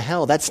us into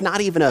hell. That's not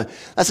even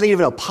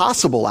a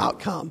possible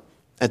outcome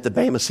at the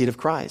Bema seat of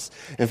Christ.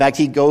 In fact,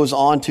 he goes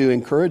on to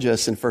encourage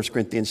us in 1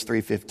 Corinthians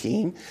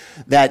 3:15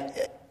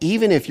 that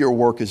even if your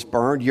work is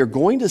burned, you're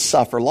going to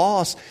suffer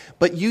loss,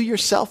 but you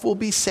yourself will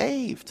be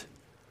saved.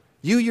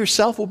 You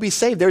yourself will be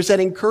saved. There's that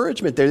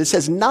encouragement there. This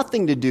has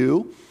nothing to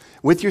do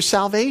with your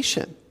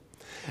salvation.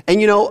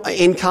 And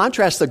in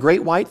contrast, the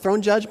great white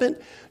throne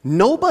judgment,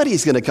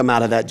 nobody's going to come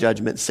out of that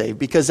judgment saved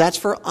because that's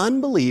for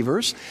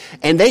unbelievers.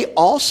 And they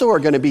also are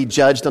going to be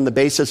judged on the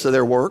basis of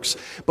their works.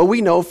 But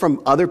we know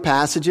from other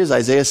passages,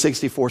 Isaiah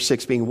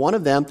 64:6 being one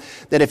of them,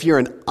 that if you're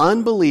an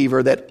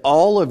unbeliever, that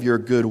all of your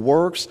good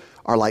works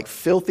are like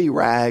filthy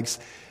rags.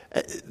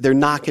 They're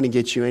not going to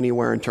get you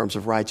anywhere in terms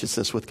of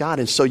righteousness with God.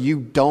 And so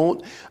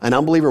an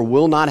unbeliever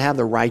will not have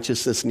the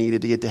righteousness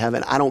needed to get to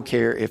heaven. I don't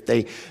care if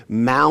they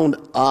mound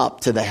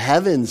up to the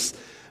heavens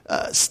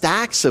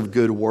stacks of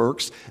good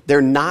works.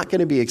 They're not going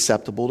to be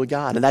acceptable to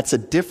God. And that's a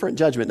different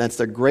judgment. That's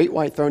the great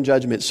white throne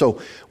judgment.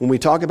 So when we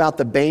talk about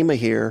the Bema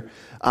here,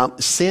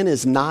 sin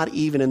is not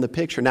even in the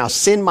picture. Now,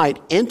 sin might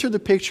enter the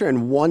picture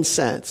in one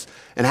sense.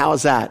 And how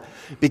is that?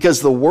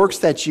 Because the works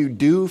that you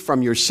do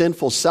from your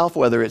sinful self,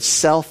 whether it's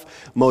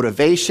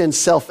self-motivation,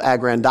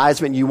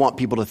 self-aggrandizement, you want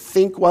people to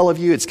think well of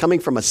you, it's coming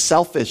from a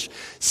selfish,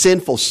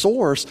 sinful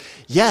source,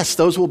 yes,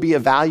 those will be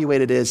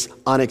evaluated as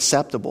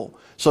unacceptable.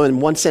 So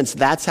in one sense,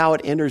 that's how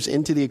it enters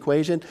into the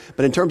equation.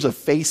 But in terms of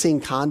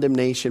facing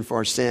condemnation for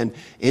our sin,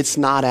 it's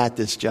not at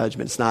this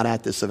judgment. It's not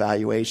at this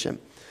evaluation.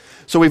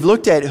 So we've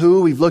looked at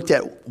who, we've looked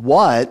at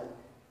what.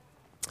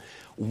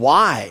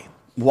 Why?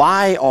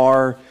 Why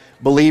are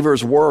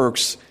believers'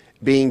 works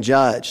being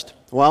judged?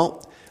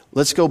 Well,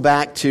 let's go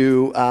back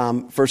to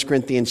 1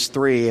 Corinthians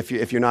 3,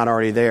 if you're not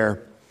already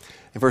there,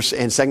 and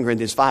 2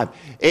 Corinthians 5.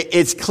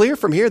 It's clear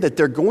from here that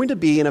they're going to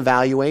be an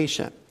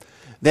evaluation.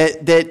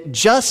 That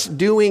just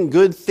doing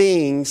good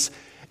things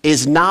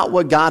is not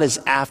what God is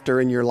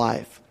after in your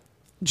life.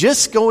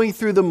 Just going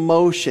through the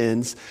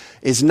motions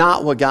is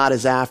not what God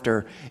is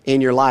after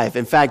in your life.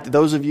 In fact,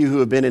 those of you who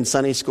have been in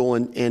Sunday school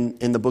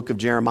in the book of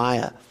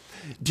Jeremiah,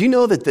 do you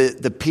know that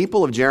the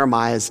people of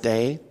Jeremiah's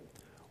day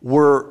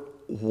were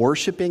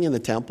worshiping in the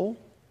temple?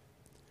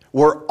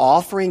 Were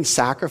offering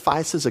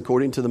sacrifices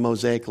according to the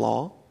Mosaic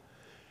law?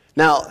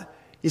 Now,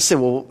 you say,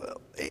 well,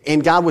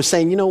 and God was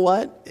saying, you know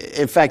what?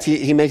 In fact,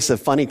 he makes a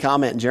funny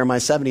comment in Jeremiah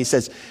 7. He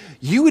says,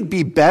 you would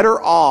be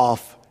better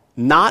off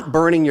not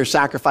burning your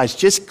sacrifice.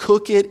 Just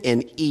cook it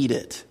and eat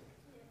it.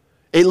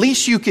 At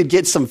least you could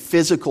get some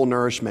physical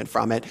nourishment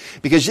from it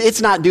because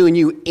it's not doing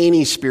you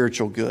any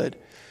spiritual good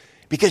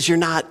because you're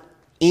not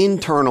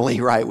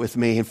internally right with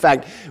me. In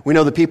fact, we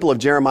know the people of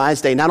Jeremiah's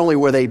day, not only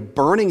were they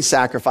burning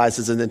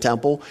sacrifices in the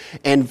temple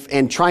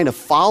and trying to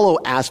follow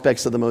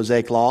aspects of the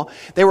Mosaic law,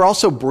 they were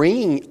also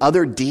bringing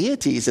other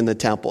deities in the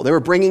temple. They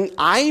were bringing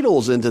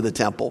idols into the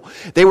temple.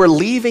 They were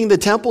leaving the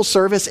temple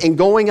service and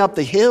going up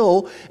the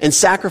hill and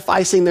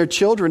sacrificing their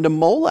children to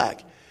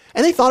Molech.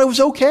 And they thought it was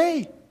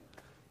okay.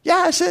 Yeah,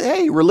 I said,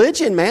 hey,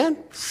 religion, man,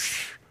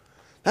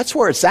 that's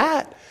where it's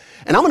at.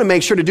 And I'm going to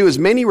make sure to do as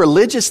many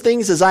religious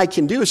things as I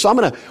can do. So I'm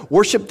going to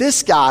worship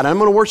this God, and I'm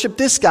going to worship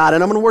this God,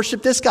 and I'm going to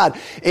worship this God.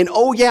 And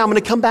oh yeah, I'm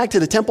going to come back to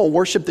the temple and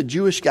worship the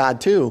Jewish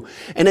God too.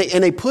 And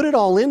they put it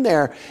all in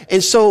there.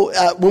 And so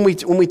when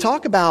we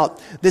talk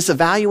about this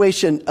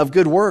evaluation of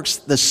good works,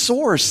 the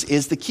source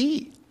is the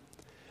key.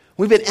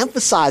 We've been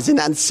emphasizing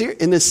that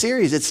in this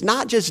series. It's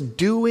not just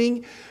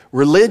doing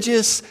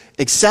religious,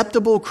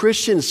 acceptable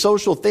Christian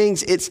social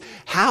things. It's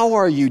how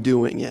are you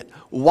doing it?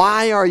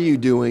 Why are you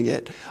doing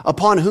it?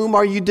 Upon whom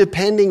are you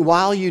depending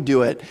while you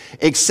do it?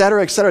 Et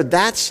cetera, et cetera.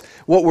 That's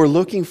what we're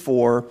looking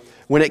for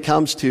when it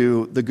comes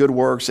to the good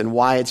works and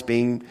why it's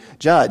being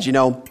judged. You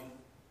know,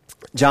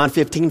 John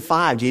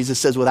 15:5, Jesus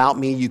says, without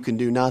me, you can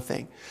do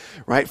nothing.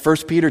 right?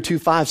 1 Peter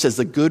 2:5 says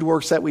the good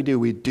works that we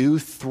do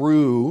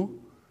through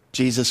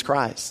Jesus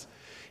Christ.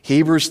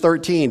 Hebrews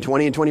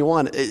 13:20 and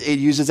 21, it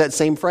uses that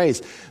same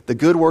phrase. The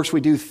good works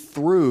we do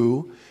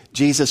through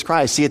Jesus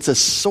Christ. See, it's a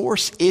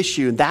source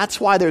issue.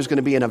 That's why there's going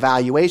to be an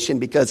evaluation,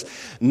 because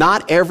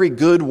not every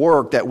good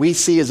work that we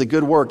see as a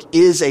good work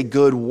is a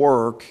good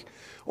work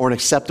or an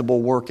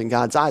acceptable work in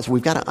God's eyes.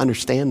 We've got to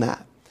understand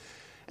that.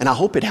 And I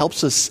hope it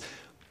helps us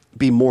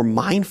be more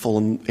mindful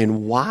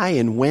in why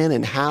and when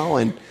and how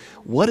and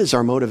what is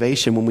our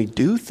motivation when we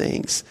do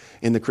things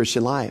in the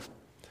Christian life.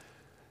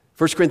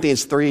 1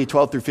 Corinthians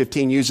 3:12 through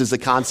 15 uses the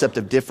concept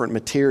of different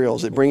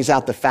materials. It brings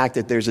out the fact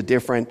that there's a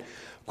different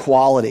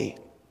quality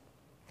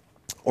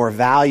or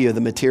value of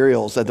the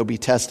materials that they'll be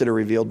tested or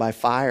revealed by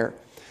fire.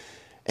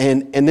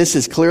 And this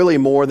is clearly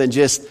more than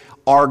just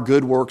are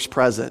good works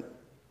present.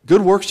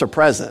 Good works are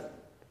present.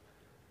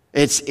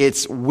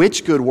 It's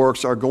which good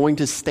works are going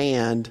to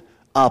stand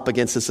up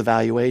against this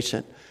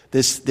evaluation.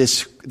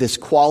 This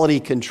quality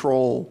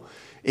control,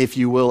 if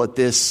you will, at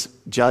this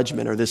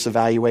judgment or this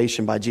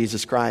evaluation by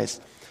Jesus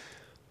Christ.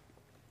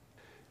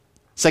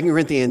 2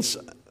 Corinthians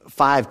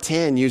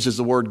 5:10 uses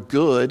the word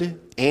good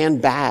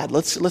and bad.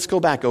 Let's go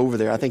back over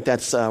there. I think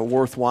that's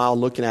worthwhile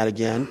looking at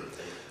again.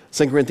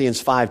 2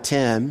 Corinthians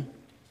 5:10.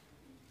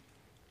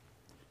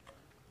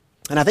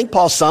 And I think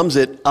Paul sums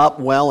it up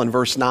well in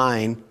verse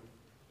 9.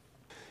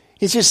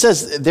 He just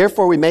says,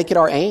 therefore we make it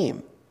our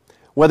aim,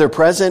 whether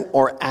present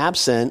or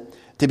absent,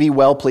 to be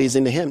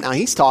well-pleasing to him. Now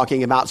he's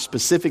talking about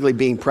specifically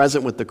being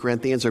present with the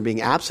Corinthians or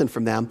being absent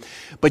from them.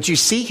 But you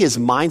see his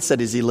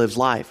mindset as he lives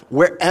life.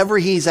 Wherever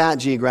he's at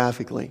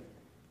geographically,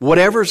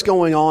 whatever's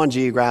going on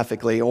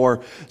geographically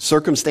or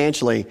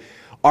circumstantially,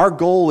 our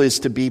goal is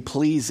to be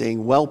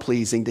pleasing,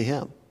 well-pleasing to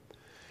him.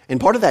 And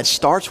part of that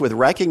starts with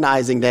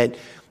recognizing that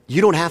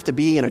you don't have to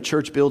be in a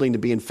church building to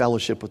be in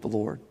fellowship with the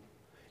Lord.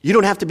 You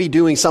don't have to be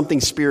doing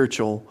something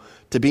spiritual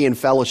to be in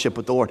fellowship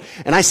with the Lord.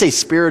 And I say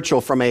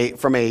spiritual from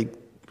a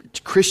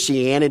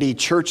Christianity,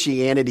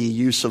 churchianity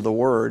use of the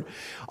word.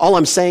 All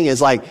I'm saying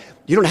is, like,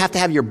 you don't have to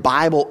have your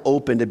Bible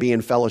open to be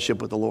in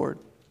fellowship with the Lord.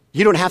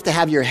 You don't have to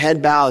have your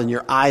head bowed and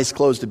your eyes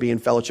closed to be in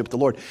fellowship with the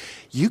Lord.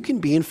 You can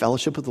be in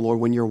fellowship with the Lord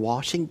when you're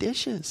washing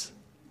dishes,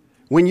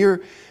 when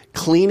you're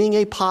cleaning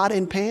a pot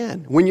and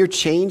pan, when you're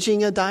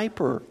changing a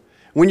diaper,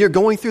 when you're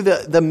going through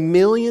the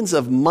millions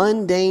of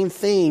mundane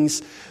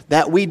things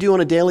that we do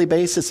on a daily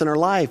basis in our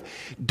life.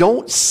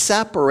 Don't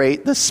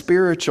separate the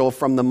spiritual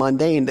from the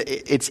mundane.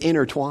 It's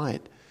intertwined.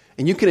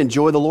 And you can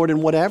enjoy the Lord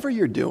in whatever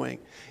you're doing,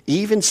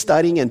 even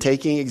studying and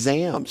taking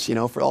exams,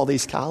 for all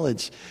these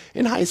college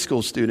and high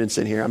school students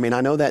in here. I mean,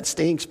 I know that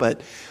stinks,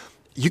 but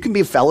you can be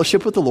in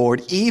fellowship with the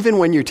Lord even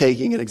when you're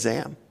taking an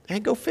exam.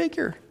 And go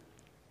figure.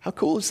 How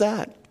cool is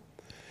that?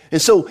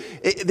 And so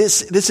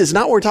this is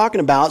not what we're talking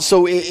about.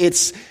 So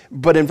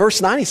but in verse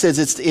 9 he says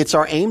it's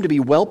our aim to be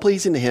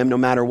well-pleasing to him no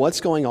matter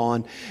what's going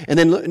on. And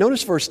then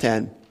notice verse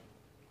 10.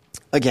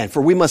 Again, for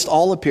we must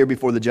all appear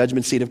before the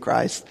judgment seat of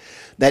Christ,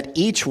 that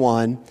each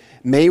one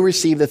may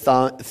receive the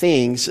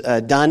things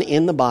done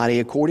in the body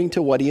according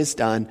to what he has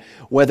done,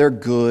 whether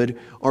good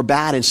or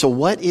bad. And so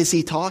what is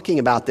he talking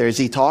about there? Is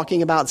he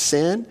talking about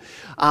sin?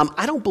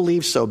 I don't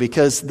believe so,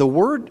 because the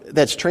word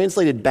that's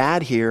translated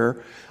bad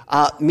here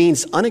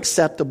means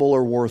unacceptable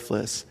or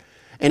worthless.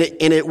 And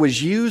it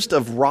was used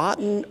of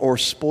rotten or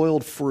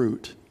spoiled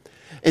fruit.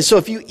 And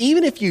so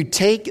even if you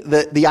take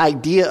the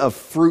idea of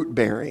fruit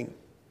bearing,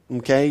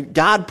 okay,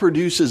 God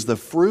produces the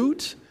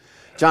fruit.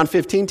 John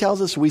 15 tells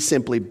us we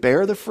simply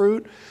bear the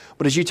fruit.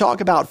 But as you talk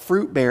about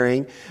fruit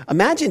bearing,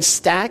 imagine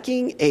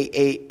stacking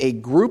a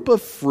group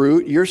of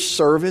fruit, your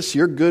service,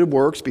 your good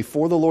works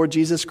before the Lord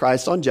Jesus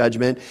Christ on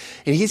judgment.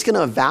 And he's going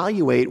to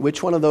evaluate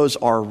which one of those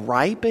are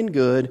ripe and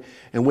good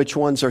and which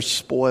ones are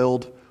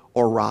spoiled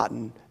or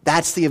rotten.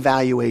 That's the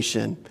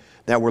evaluation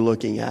that we're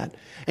looking at.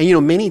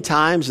 And many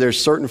times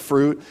there's certain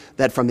fruit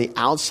that from the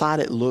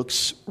outside it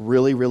looks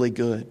really, really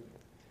good.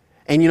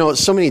 And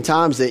so many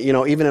times that,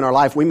 even in our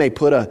life, we may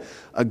put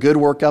a good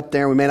work up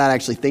there. We may not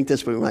actually think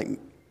this, but we're like,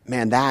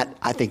 man,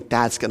 I think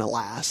that's going to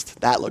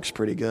last. That looks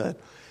pretty good.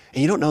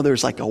 And you don't know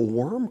there's like a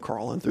worm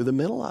crawling through the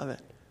middle of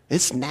it.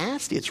 It's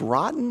nasty. It's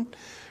rotten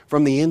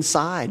from the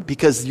inside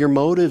because your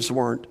motives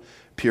weren't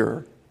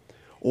pure.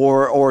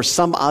 Or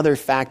some other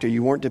factor.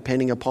 You weren't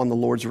depending upon the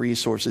Lord's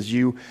resources.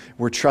 You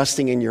were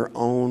trusting in your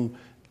own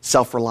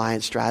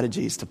self-reliant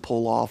strategies to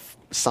pull off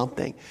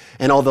something.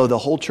 And although the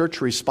whole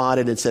church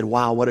responded and said,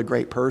 wow, what a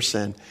great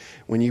person,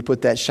 when you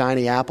put that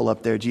shiny apple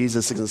up there,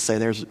 Jesus is going to say,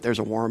 there's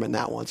a worm in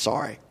that one.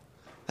 Sorry.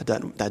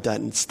 That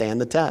doesn't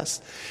stand the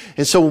test.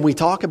 And so when we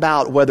talk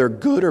about whether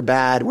good or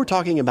bad, we're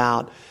talking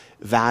about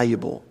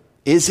valuable.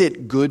 Is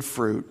it good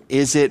fruit?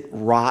 Is it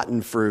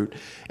rotten fruit?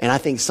 And I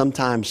think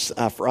sometimes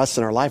for us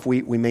in our life,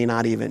 we may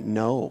not even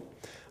know.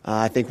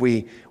 I think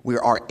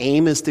our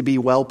aim is to be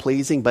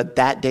well-pleasing, but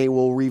that day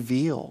will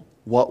reveal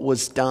what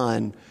was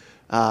done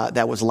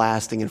that was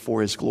lasting and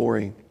for his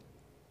glory.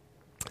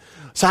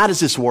 So how does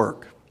this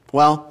work?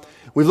 Well,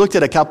 we've looked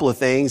at a couple of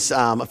things.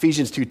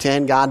 Ephesians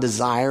 2:10, God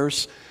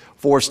desires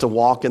for us to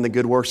walk in the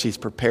good works he's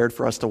prepared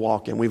for us to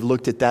walk in. We've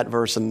looked at that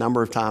verse a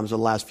number of times over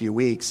the last few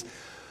weeks.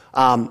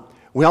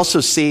 We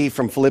also see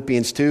from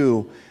Philippians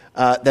 2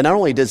 that not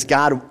only does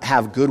God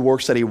have good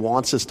works that he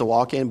wants us to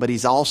walk in, but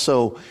he's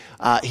also,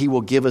 he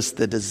will give us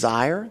the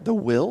desire, the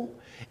will,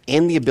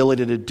 and the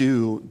ability to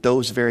do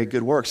those very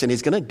good works. And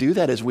he's going to do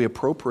that as we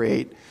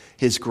appropriate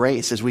his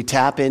grace, as we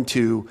tap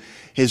into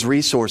his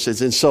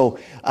resources. And so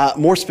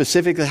more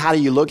specifically, how do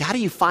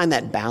you find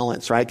that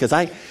balance, right? Because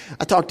I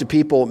talk to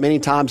people many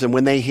times, and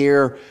when they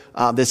hear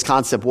this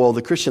concept, well,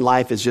 the Christian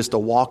life is just a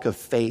walk of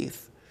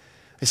faith.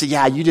 They say,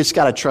 yeah, you just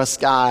got to trust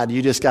God.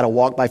 You just got to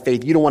walk by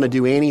faith. You don't want to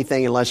do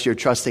anything unless you're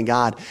trusting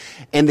God.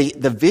 And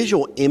the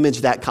visual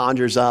image that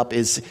conjures up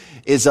is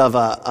of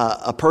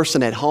a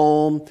person at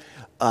home,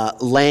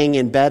 laying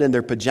in bed in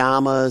their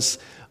pajamas,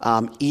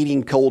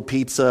 eating cold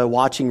pizza,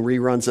 watching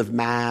reruns of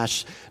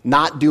MASH,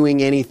 not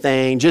doing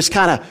anything, just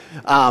kind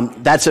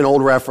of, that's an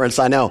old reference,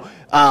 I know,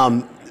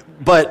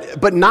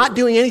 but not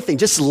doing anything,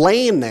 just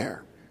laying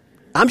there.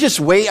 I'm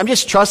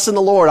just trusting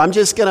the Lord. I'm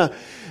just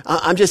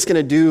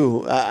gonna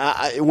do,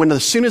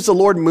 as soon as the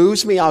Lord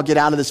moves me, I'll get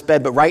out of this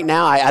bed. But right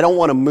now, I don't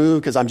want to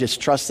move because I'm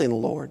just trusting the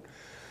Lord.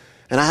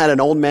 And I had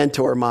an old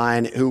mentor of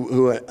mine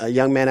who a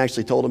young man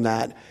actually told him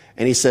that.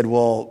 And he said,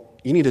 well,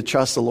 you need to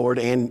trust the Lord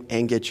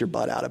and get your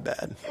butt out of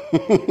bed.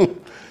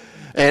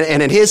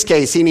 And in his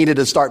case, he needed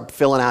to start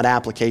filling out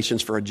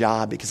applications for a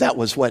job because that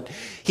was what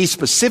he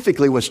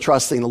specifically was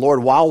trusting the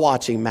Lord while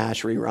watching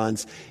MASH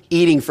reruns,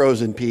 eating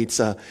frozen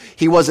pizza.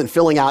 He wasn't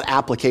filling out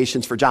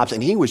applications for jobs,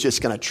 and he was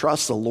just going to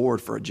trust the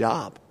Lord for a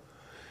job.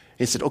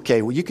 He said,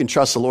 okay, well, you can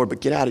trust the Lord,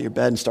 but get out of your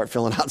bed and start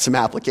filling out some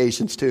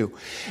applications too.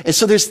 And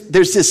so there's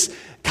this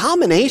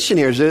combination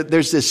here.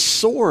 There's this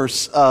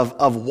source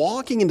of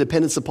walking in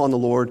dependence upon the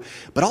Lord,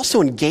 but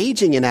also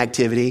engaging in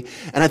activity.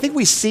 And I think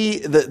we see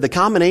the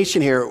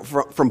combination here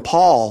from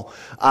Paul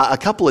a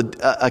couple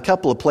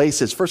of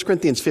places. 1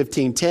 Corinthians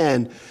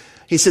 15:10,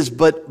 he says,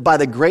 but by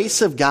the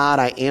grace of God,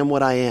 I am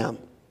what I am.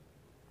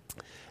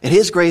 And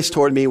his grace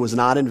toward me was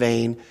not in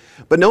vain.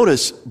 But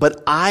notice,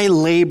 but I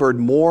labored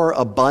more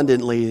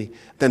abundantly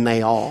than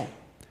they all.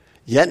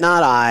 Yet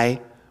not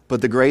I, but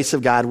the grace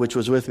of God which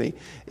was with me.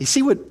 You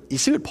see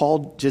what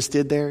Paul just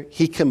did there?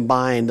 He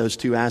combined those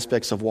two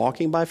aspects of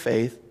walking by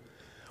faith,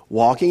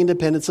 walking in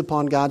dependence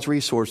upon God's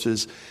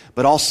resources,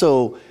 but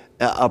also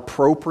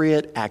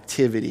appropriate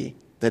activity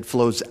that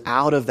flows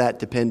out of that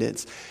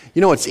dependence.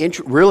 You know what's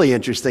really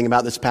interesting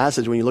about this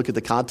passage when you look at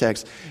the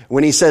context?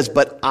 When he says,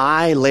 but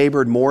I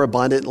labored more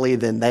abundantly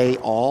than they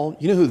all,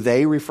 you know who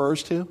they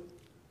refers to?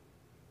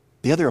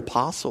 The other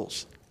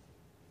apostles.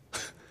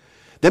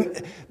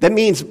 That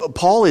means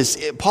Paul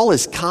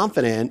is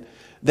confident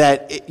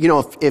that, you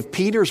know, if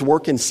Peter's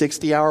working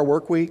 60-hour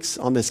work weeks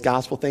on this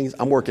gospel thing,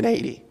 I'm working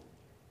 80.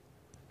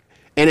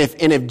 And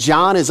if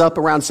John is up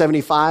around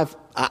 75,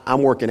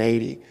 I'm working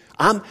 80.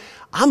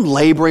 I'm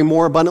laboring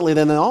more abundantly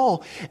than they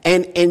all.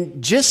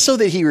 And just so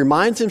that he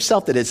reminds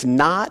himself that it's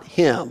not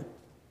him.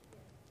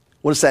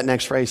 What does that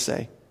next phrase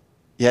say?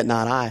 Yet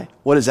not I.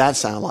 What does that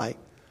sound like?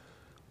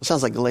 It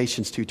sounds like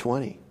Galatians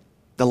 2:20.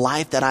 The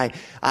life that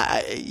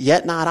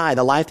yet not I,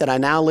 the life that I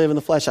now live in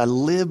the flesh, I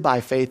live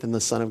by faith in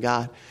the Son of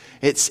God.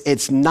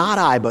 It's not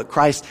I, but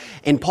Christ.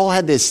 And Paul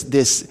had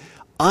this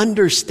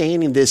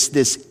understanding,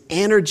 this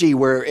energy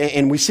where,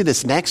 and we see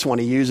this next one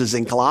he uses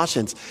in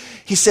Colossians.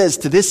 He says,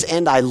 to this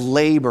end I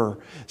labor,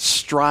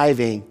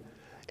 striving.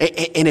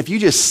 And if you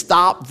just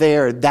stop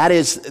there, that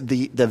is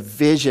the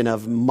vision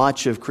of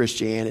much of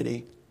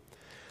Christianity.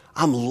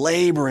 I'm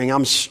laboring,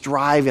 I'm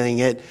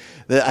striving.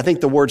 I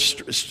think the word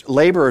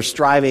labor or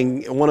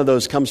striving, one of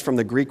those comes from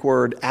the Greek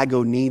word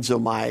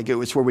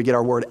agonizomai. It's where we get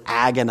our word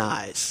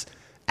agonize,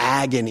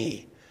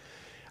 agony.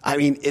 I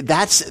mean,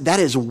 that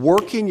is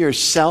working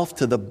yourself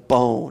to the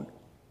bone.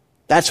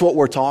 That's what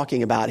we're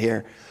talking about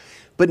here.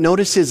 But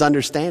notice his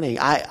understanding.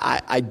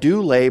 I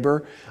do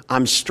labor,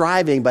 I'm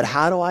striving, but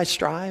how do I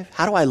strive?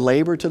 How do I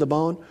labor to the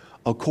bone?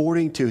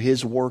 According to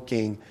his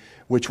working,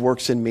 which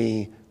works in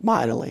me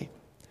mightily.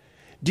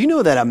 Do you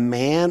know that a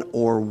man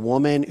or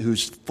woman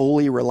who's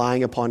fully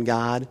relying upon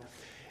God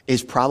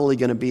is probably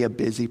going to be a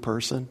busy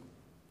person?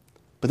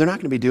 But they're not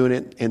going to be doing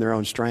it in their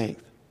own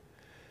strength.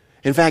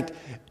 In fact,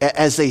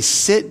 as they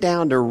sit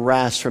down to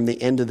rest from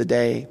the end of the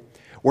day,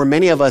 where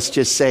many of us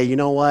just say, you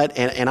know what,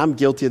 and I'm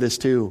guilty of this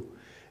too.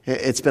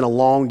 It's been a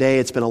long day.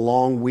 It's been a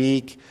long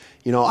week.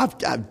 You know,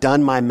 I've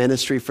done my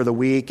ministry for the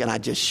week, and I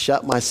just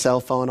shut my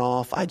cell phone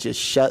off. I just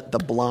shut the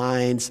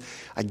blinds.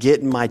 I get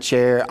in my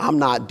chair. I'm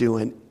not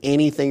doing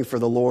anything for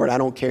the Lord. I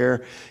don't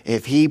care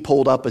if he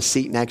pulled up a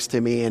seat next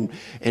to me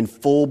in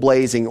full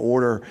blazing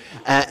order.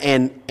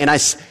 And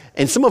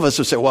some of us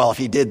will say, well, if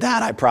he did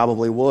that, I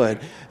probably would.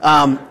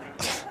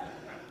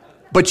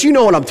 But you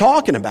know what I'm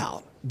talking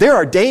about. There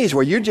are days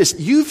where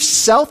you've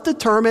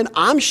self-determined,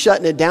 I'm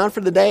shutting it down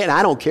for the day, and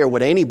I don't care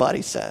what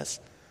anybody says.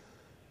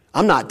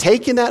 I'm not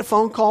taking that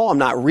phone call. I'm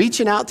not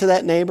reaching out to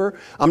that neighbor.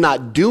 I'm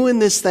not doing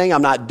this thing.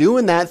 I'm not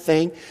doing that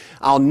thing.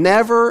 I'll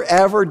never,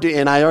 ever do.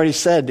 And I already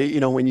said, you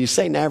know, when you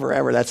say never,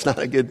 ever, that's not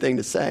a good thing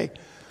to say.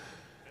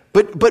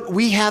 But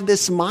we have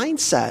this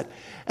mindset.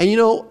 And you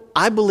know,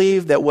 I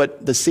believe that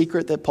what the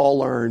secret that Paul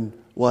learned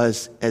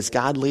was, as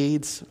God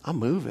leads, I'm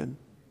moving.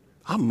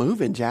 I'm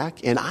moving, Jack.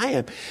 And I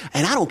am.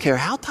 And I don't care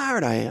how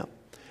tired I am.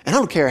 And I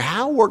don't care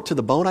how worked to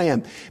the bone I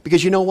am.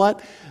 Because you know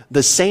what?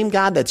 The same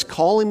God that's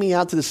calling me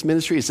out to this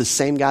ministry is the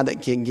same God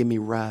that can give me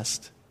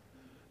rest.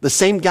 The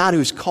same God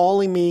who's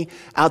calling me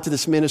out to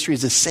this ministry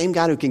is the same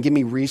God who can give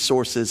me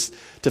resources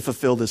to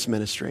fulfill this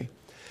ministry.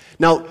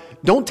 Now,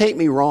 don't take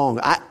me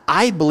wrong.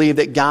 I believe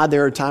that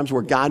there are times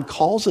where God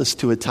calls us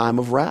to a time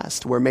of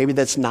rest, where maybe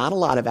that's not a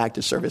lot of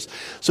active service.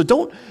 So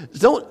don't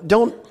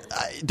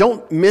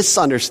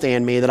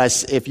misunderstand me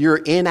that if you're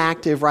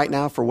inactive right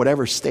now for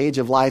whatever stage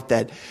of life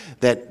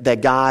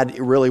that God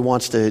really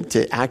wants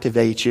to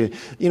activate you.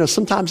 You know,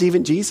 sometimes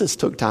even Jesus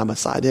took time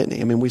aside, didn't he?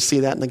 I mean, we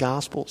see that in the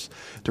Gospels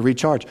to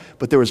recharge.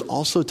 But there was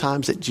also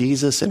times that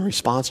Jesus, in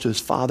response to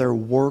his Father,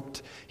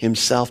 worked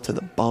himself to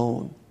the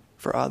bone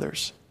for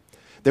others.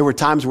 There were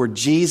times where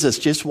Jesus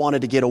just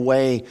wanted to get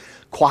away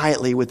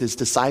quietly with his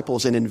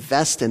disciples and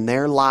invest in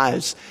their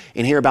lives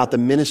and hear about the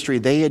ministry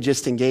they had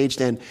just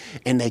engaged in.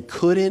 And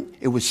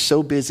it was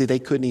so busy, they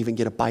couldn't even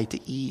get a bite to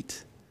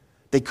eat.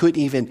 He couldn't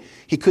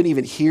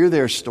even hear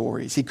their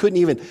stories. He couldn't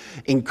even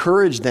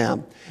encourage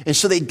them. And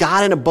so they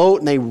got in a boat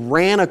and they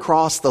ran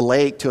across the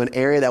lake to an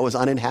area that was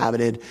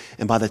uninhabited.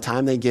 And by the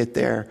time they get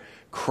there,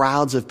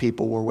 crowds of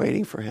people were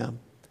waiting for him,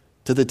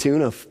 to the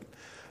tune of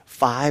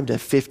 5,000 to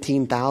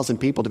 15,000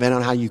 people, depending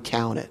on how you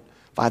count it.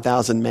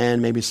 5,000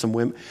 men, maybe some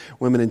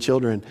women and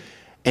children.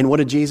 And what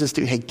did Jesus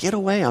do? Hey, get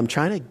away. I'm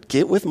trying to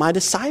get with my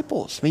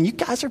disciples. I mean, you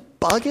guys are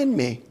bugging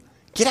me.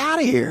 Get out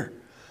of here.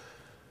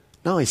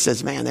 No, he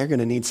says, man, they're going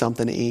to need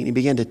something to eat. He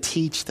began to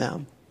teach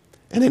them.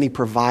 And then he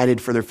provided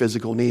for their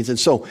physical needs. And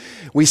so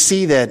we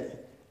see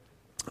that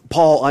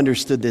Paul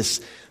understood this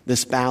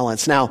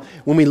balance. Now,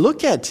 when we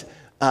look at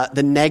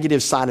the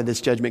negative side of this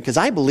judgment, because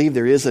I believe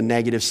there is a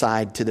negative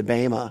side to the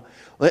Bema,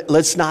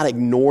 let's not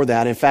ignore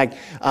that. In fact,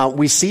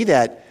 we see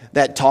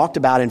that talked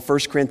about in 1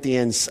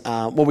 Corinthians,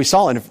 we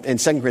saw it in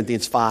 2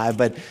 Corinthians 5,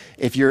 but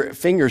if your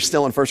finger's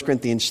still in 1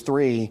 Corinthians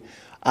 3,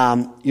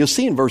 you'll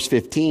see in verse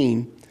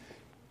 15,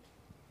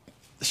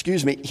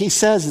 he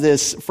says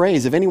this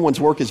phrase, if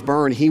anyone's work is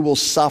burned, he will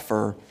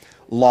suffer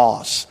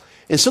loss.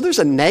 And so there's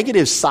a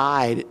negative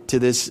side to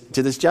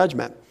this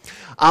judgment.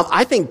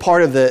 I think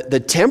part of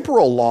the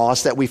temporal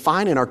loss that we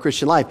find in our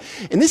Christian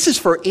life, and this is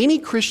for any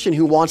Christian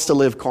who wants to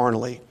live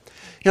carnally.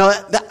 You know,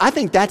 I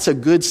think that's a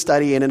good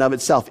study in and of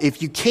itself.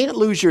 If you can't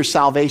lose your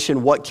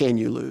salvation, what can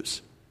you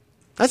lose?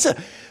 I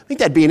think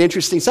that'd be an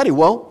interesting study.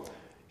 Well,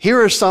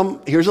 here's a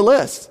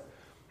list.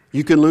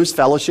 You can lose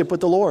fellowship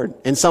with the Lord.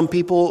 And some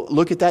people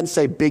look at that and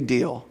say, big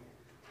deal.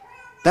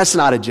 That's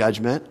not a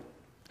judgment.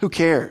 Who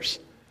cares?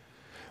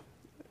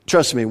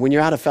 Trust me, when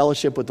you're out of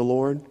fellowship with the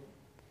Lord,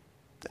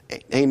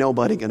 ain't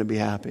nobody going to be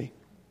happy.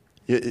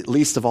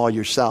 Least of all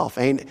yourself.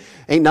 Ain't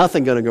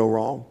nothing going to go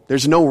wrong.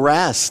 There's no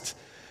rest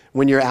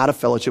when you're out of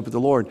fellowship with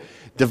the Lord.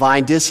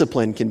 Divine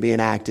discipline can be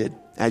enacted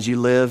as you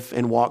live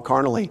and walk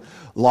carnally.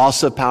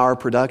 Loss of power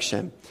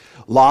production.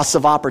 Loss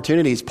of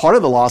opportunities. Part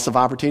of the loss of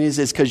opportunities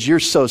is because you're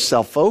so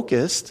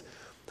self-focused.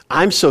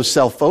 I'm so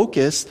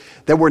self-focused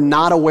that we're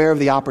not aware of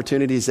the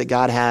opportunities that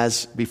God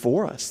has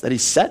before us, that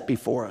He's set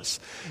before us.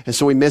 And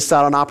so we miss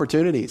out on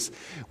opportunities.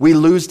 We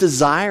lose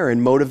desire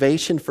and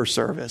motivation for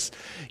service.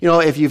 You know,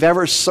 if you've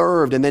ever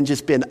served and then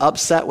just been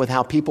upset with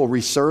how people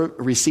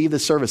receive the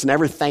service,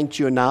 never thanked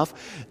you enough,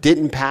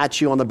 didn't pat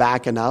you on the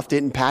back enough,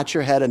 didn't pat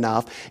your head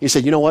enough, you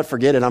said, you know what,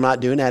 forget it, I'm not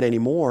doing that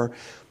anymore.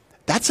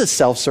 That's a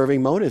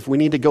self-serving motive. We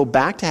need to go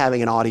back to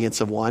having an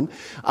audience of one.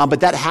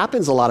 But that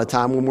happens a lot of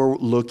time when we're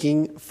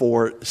looking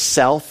for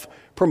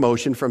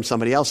self-promotion from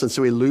somebody else. And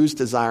so we lose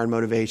desire and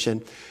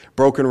motivation,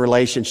 broken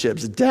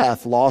relationships,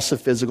 death, loss of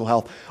physical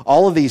health.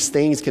 All of these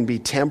things can be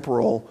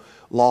temporal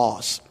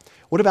loss.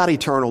 What about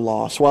eternal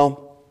loss?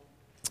 Well,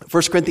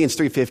 1 Corinthians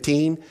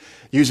 3:15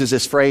 uses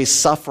this phrase,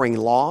 suffering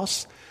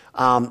loss.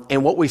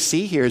 And what we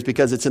see here is,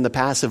 because it's in the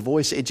passive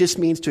voice, it just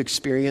means to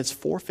experience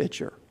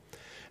forfeiture.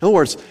 In other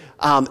words,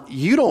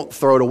 you don't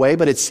throw it away,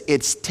 but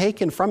it's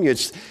taken from you.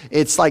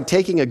 It's like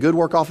taking a good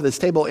work off of this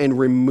table and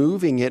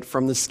removing it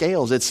from the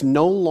scales. It's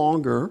no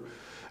longer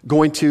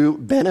going to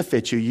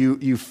benefit you.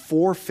 You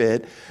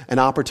forfeit an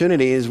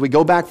opportunity. As we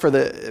go back to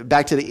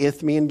the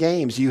Isthmian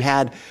Games, you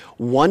had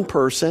one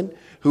person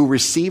who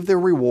received their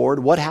reward.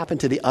 What happened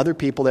to the other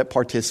people that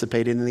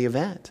participated in the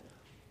event?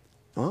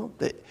 Well,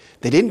 they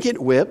didn't get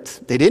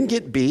whipped. They didn't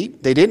get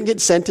beat. They didn't get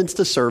sentenced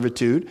to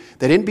servitude.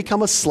 They didn't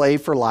become a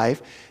slave for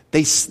life.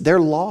 Their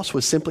loss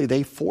was simply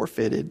they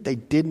forfeited. They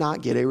did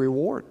not get a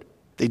reward.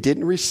 They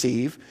didn't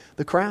receive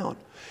the crown.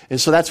 And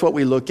so that's what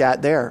we look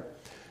at there.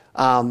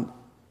 We'll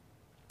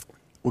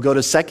go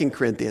to 2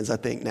 Corinthians, I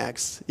think,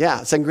 next.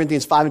 Yeah, 2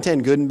 Corinthians 5 and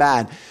 10, good and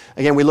bad.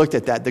 Again, we looked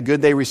at that. The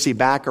good they receive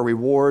back are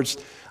rewards.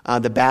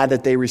 The bad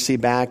that they receive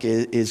back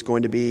is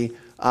going to be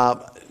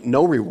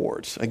no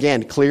rewards.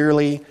 Again,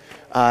 clearly,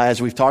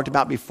 as we've talked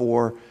about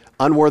before,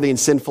 unworthy and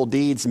sinful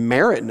deeds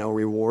merit no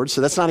reward. So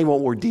that's not even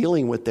what we're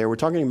dealing with there. We're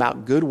talking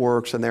about good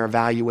works and their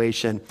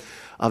evaluation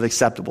of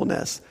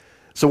acceptableness.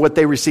 So what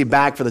they receive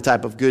back for the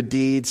type of good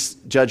deeds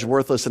judged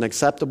worthless and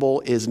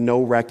acceptable is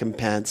no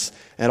recompense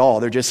at all.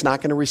 They're just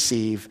not going to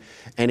receive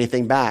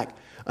anything back.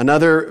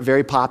 Another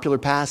very popular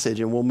passage,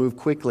 and we'll move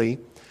quickly,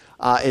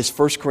 is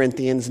 1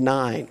 Corinthians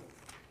 9,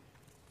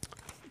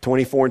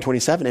 24 and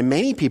 27. And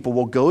many people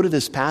will go to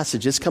this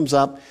passage. This comes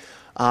up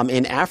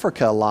in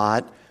Africa a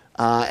lot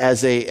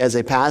as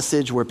a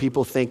passage where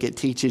people think it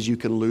teaches you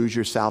can lose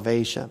your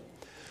salvation.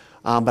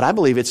 But I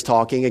believe it's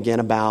talking again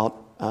about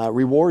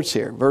rewards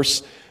here.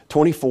 Verse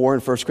 24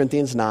 in 1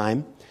 Corinthians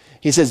 9,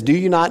 he says, "Do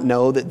you not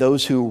know that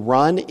those who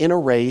run in a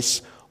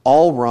race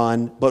all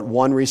run, but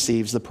one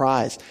receives the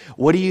prize?"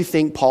 What do you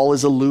think Paul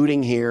is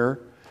alluding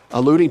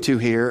to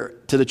here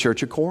to the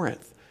church of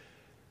Corinth?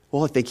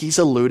 Well, I think he's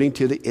alluding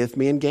to the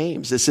Isthmian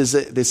Games. This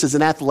is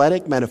an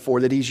athletic metaphor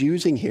that he's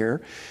using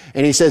here.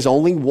 And he says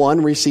only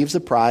one receives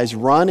the prize.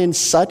 Run in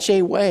such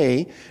a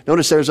way.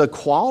 Notice there's a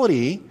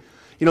quality.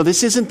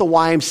 This isn't the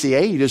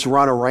YMCA. You just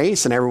run a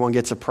race and everyone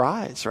gets a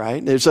prize,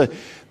 right? There's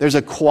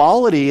a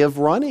quality of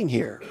running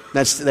here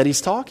that he's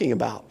talking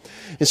about.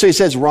 And so he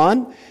says,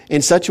 run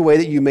in such a way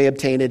that you may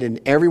obtain it. And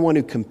everyone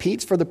who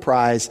competes for the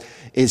prize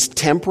is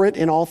temperate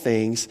in all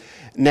things.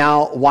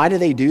 Now, why do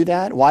they do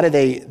that? Why do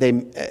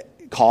they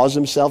cause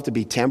themselves to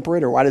be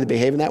temperate, or why do they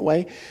behave in that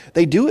way?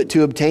 They do it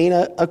to obtain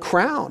a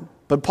crown.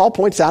 But Paul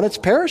points out it's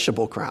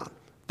perishable crown.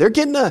 They're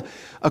getting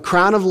a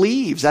crown of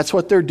leaves. That's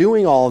what they're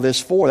doing all of this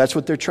for. That's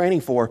what they're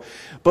training for.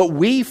 But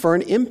we for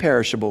an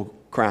imperishable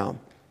crown.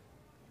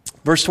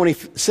 Verse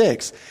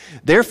 26,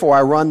 "Therefore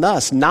I run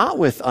thus, not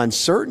with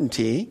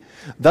uncertainty.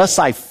 Thus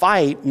I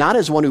fight, not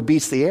as one who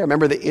beats the air."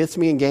 Remember the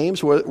Isthmian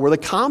Games were the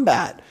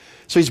combat.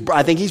 So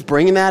I think he's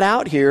bringing that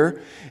out here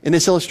in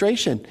this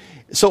illustration.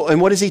 So, and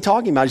what is he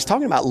talking about? He's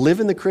talking about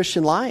living the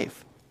Christian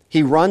life.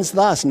 He runs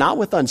thus, not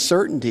with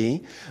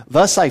uncertainty.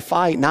 Thus I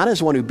fight, not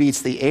as one who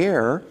beats the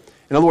air.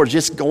 In other words,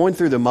 just going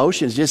through the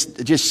motions,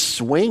 just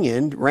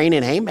swinging,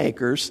 raining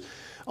haymakers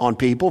on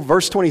people.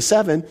 Verse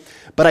 27,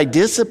 "But I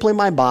discipline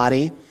my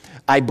body.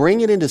 I bring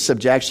it into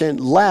subjection,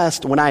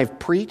 lest when I have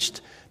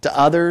preached to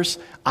others,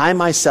 I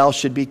myself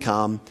should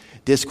become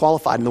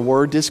disqualified." And the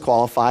word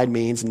disqualified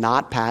means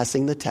not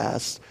passing the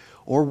test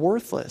or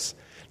worthless.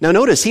 Now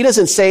notice, he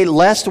doesn't say,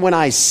 lest when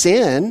I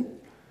sin,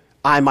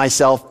 I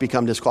myself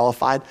become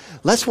disqualified.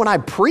 Lest when I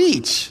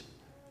preach.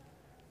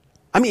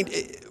 I mean,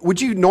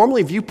 would you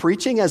normally view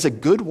preaching as a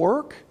good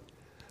work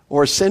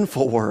or a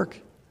sinful work?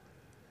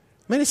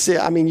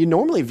 I mean, you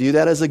normally view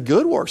that as a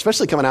good work,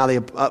 especially coming out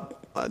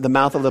of the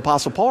mouth of the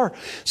Apostle Paul.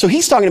 So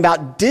he's talking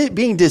about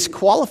being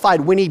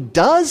disqualified when he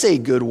does a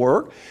good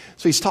work.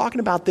 So he's talking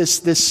about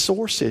this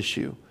source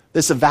issue,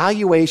 this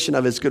evaluation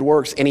of his good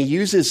works. And he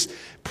uses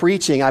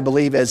preaching, I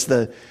believe, as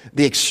the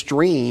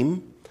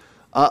extreme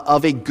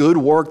of a good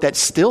work that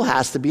still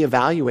has to be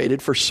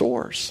evaluated for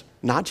source,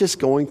 not just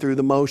going through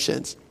the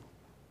motions.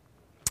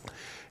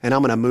 And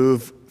I'm going to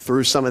move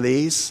through some of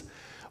these.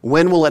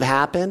 When will it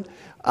happen?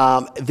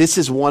 This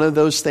is one of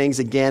those things,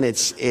 again,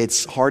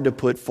 it's hard to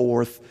put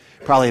forth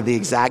probably the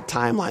exact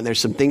timeline. There's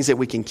some things that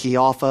we can key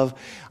off of.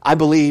 I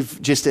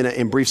believe, just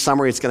in brief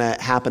summary, it's going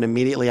to happen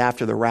immediately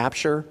after the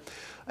rapture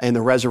and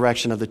the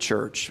resurrection of the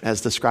church, as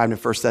described in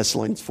 1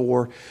 Thessalonians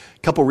 4. A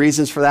couple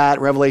reasons for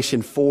that.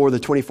 Revelation 4, the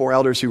 24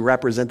 elders who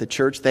represent the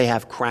church, they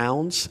have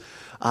crowns,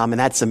 and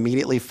that's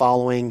immediately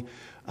following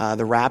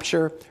the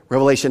rapture.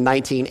 Revelation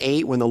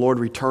 19:8, when the Lord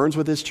returns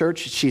with his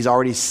church, she's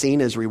already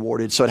seen as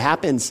rewarded. So it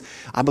happens,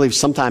 I believe,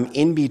 sometime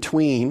in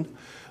between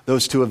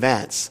those two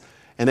events.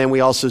 And then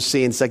we also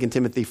see in 2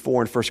 Timothy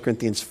 4 and 1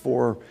 Corinthians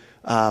 4,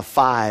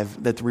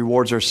 5, that the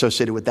rewards are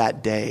associated with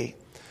that day,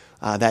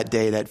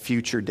 that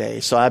future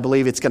day. So I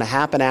believe it's going to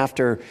happen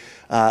after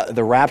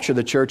the rapture of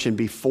the church and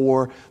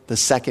before the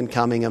second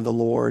coming of the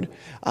Lord.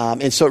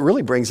 And so it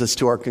really brings us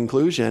to our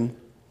conclusion,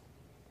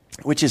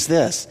 which is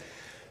this.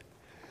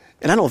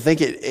 And I don't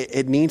think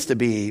it needs to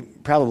be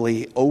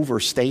probably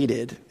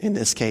overstated in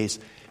this case,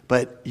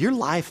 but your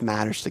life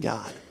matters to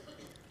God.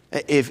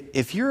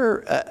 If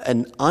you're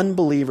an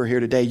unbeliever here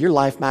today, your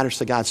life matters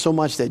to God so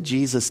much that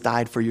Jesus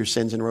died for your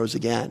sins and rose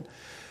again,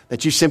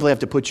 that you simply have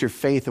to put your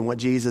faith in what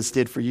Jesus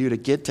did for you to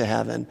get to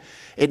heaven.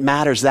 It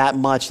matters that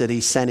much that he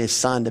sent his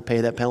son to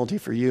pay that penalty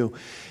for you.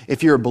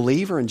 If you're a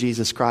believer in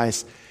Jesus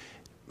Christ,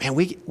 man,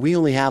 we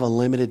only have a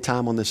limited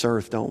time on this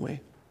earth, don't we?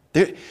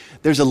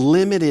 There's a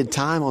limited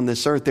time on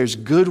this earth. There's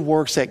good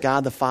works that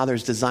God the Father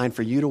has designed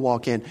for you to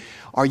walk in.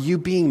 Are you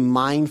being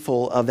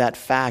mindful of that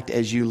fact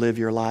as you live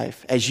your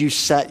life, as you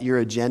set your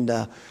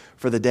agenda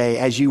for the day,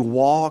 as you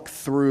walk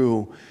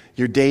through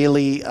your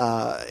daily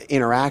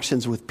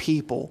interactions with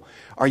people?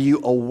 Are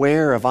you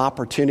aware of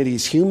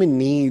opportunities, human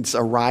needs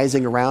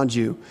arising around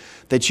you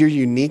that you're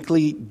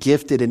uniquely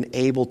gifted and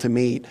able to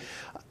meet?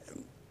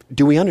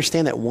 Do we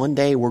understand that one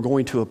day we're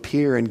going to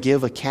appear and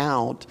give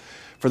account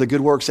for the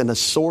good works and the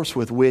source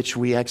with which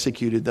we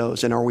executed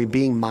those? And are we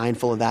being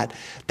mindful of that?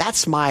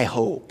 That's my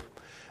hope.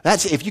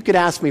 If you could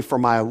ask me for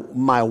my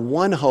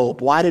one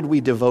hope, why did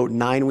we devote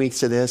 9 weeks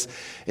to this,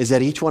 is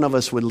that each one of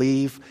us would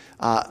leave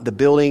the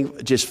building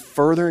just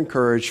further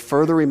encouraged,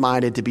 further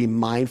reminded to be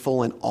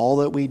mindful in all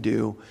that we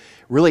do,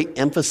 really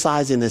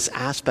emphasizing this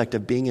aspect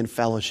of being in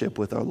fellowship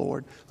with our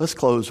Lord. Let's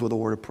close with a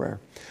word of prayer.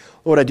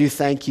 Lord, I do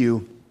thank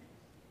you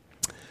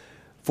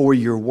for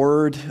your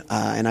word,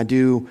 and I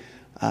do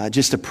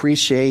just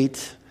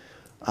appreciate,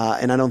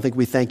 and I don't think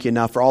we thank you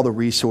enough for all the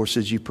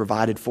resources you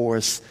provided for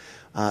us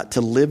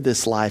to live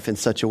this life in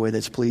such a way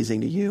that's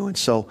pleasing to you. And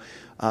so,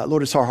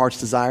 Lord, it's our heart's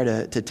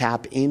desire to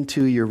tap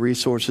into your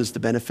resources, to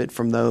benefit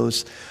from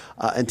those,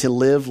 and to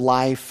live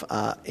life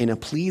in a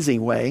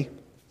pleasing way,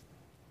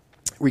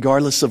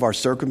 regardless of our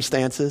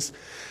circumstances,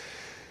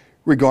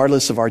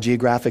 regardless of our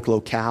geographic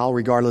locale,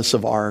 regardless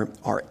of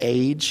our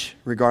age,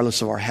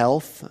 regardless of our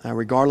health,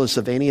 regardless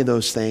of any of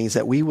those things,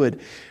 that we would,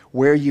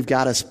 where you've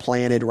got us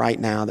planted right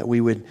now, that we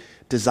would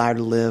desire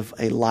to live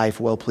a life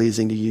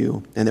well-pleasing to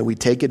you, and that we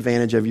take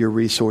advantage of your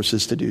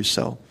resources to do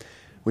so.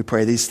 We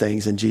pray these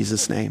things in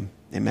Jesus' name.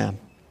 Amen.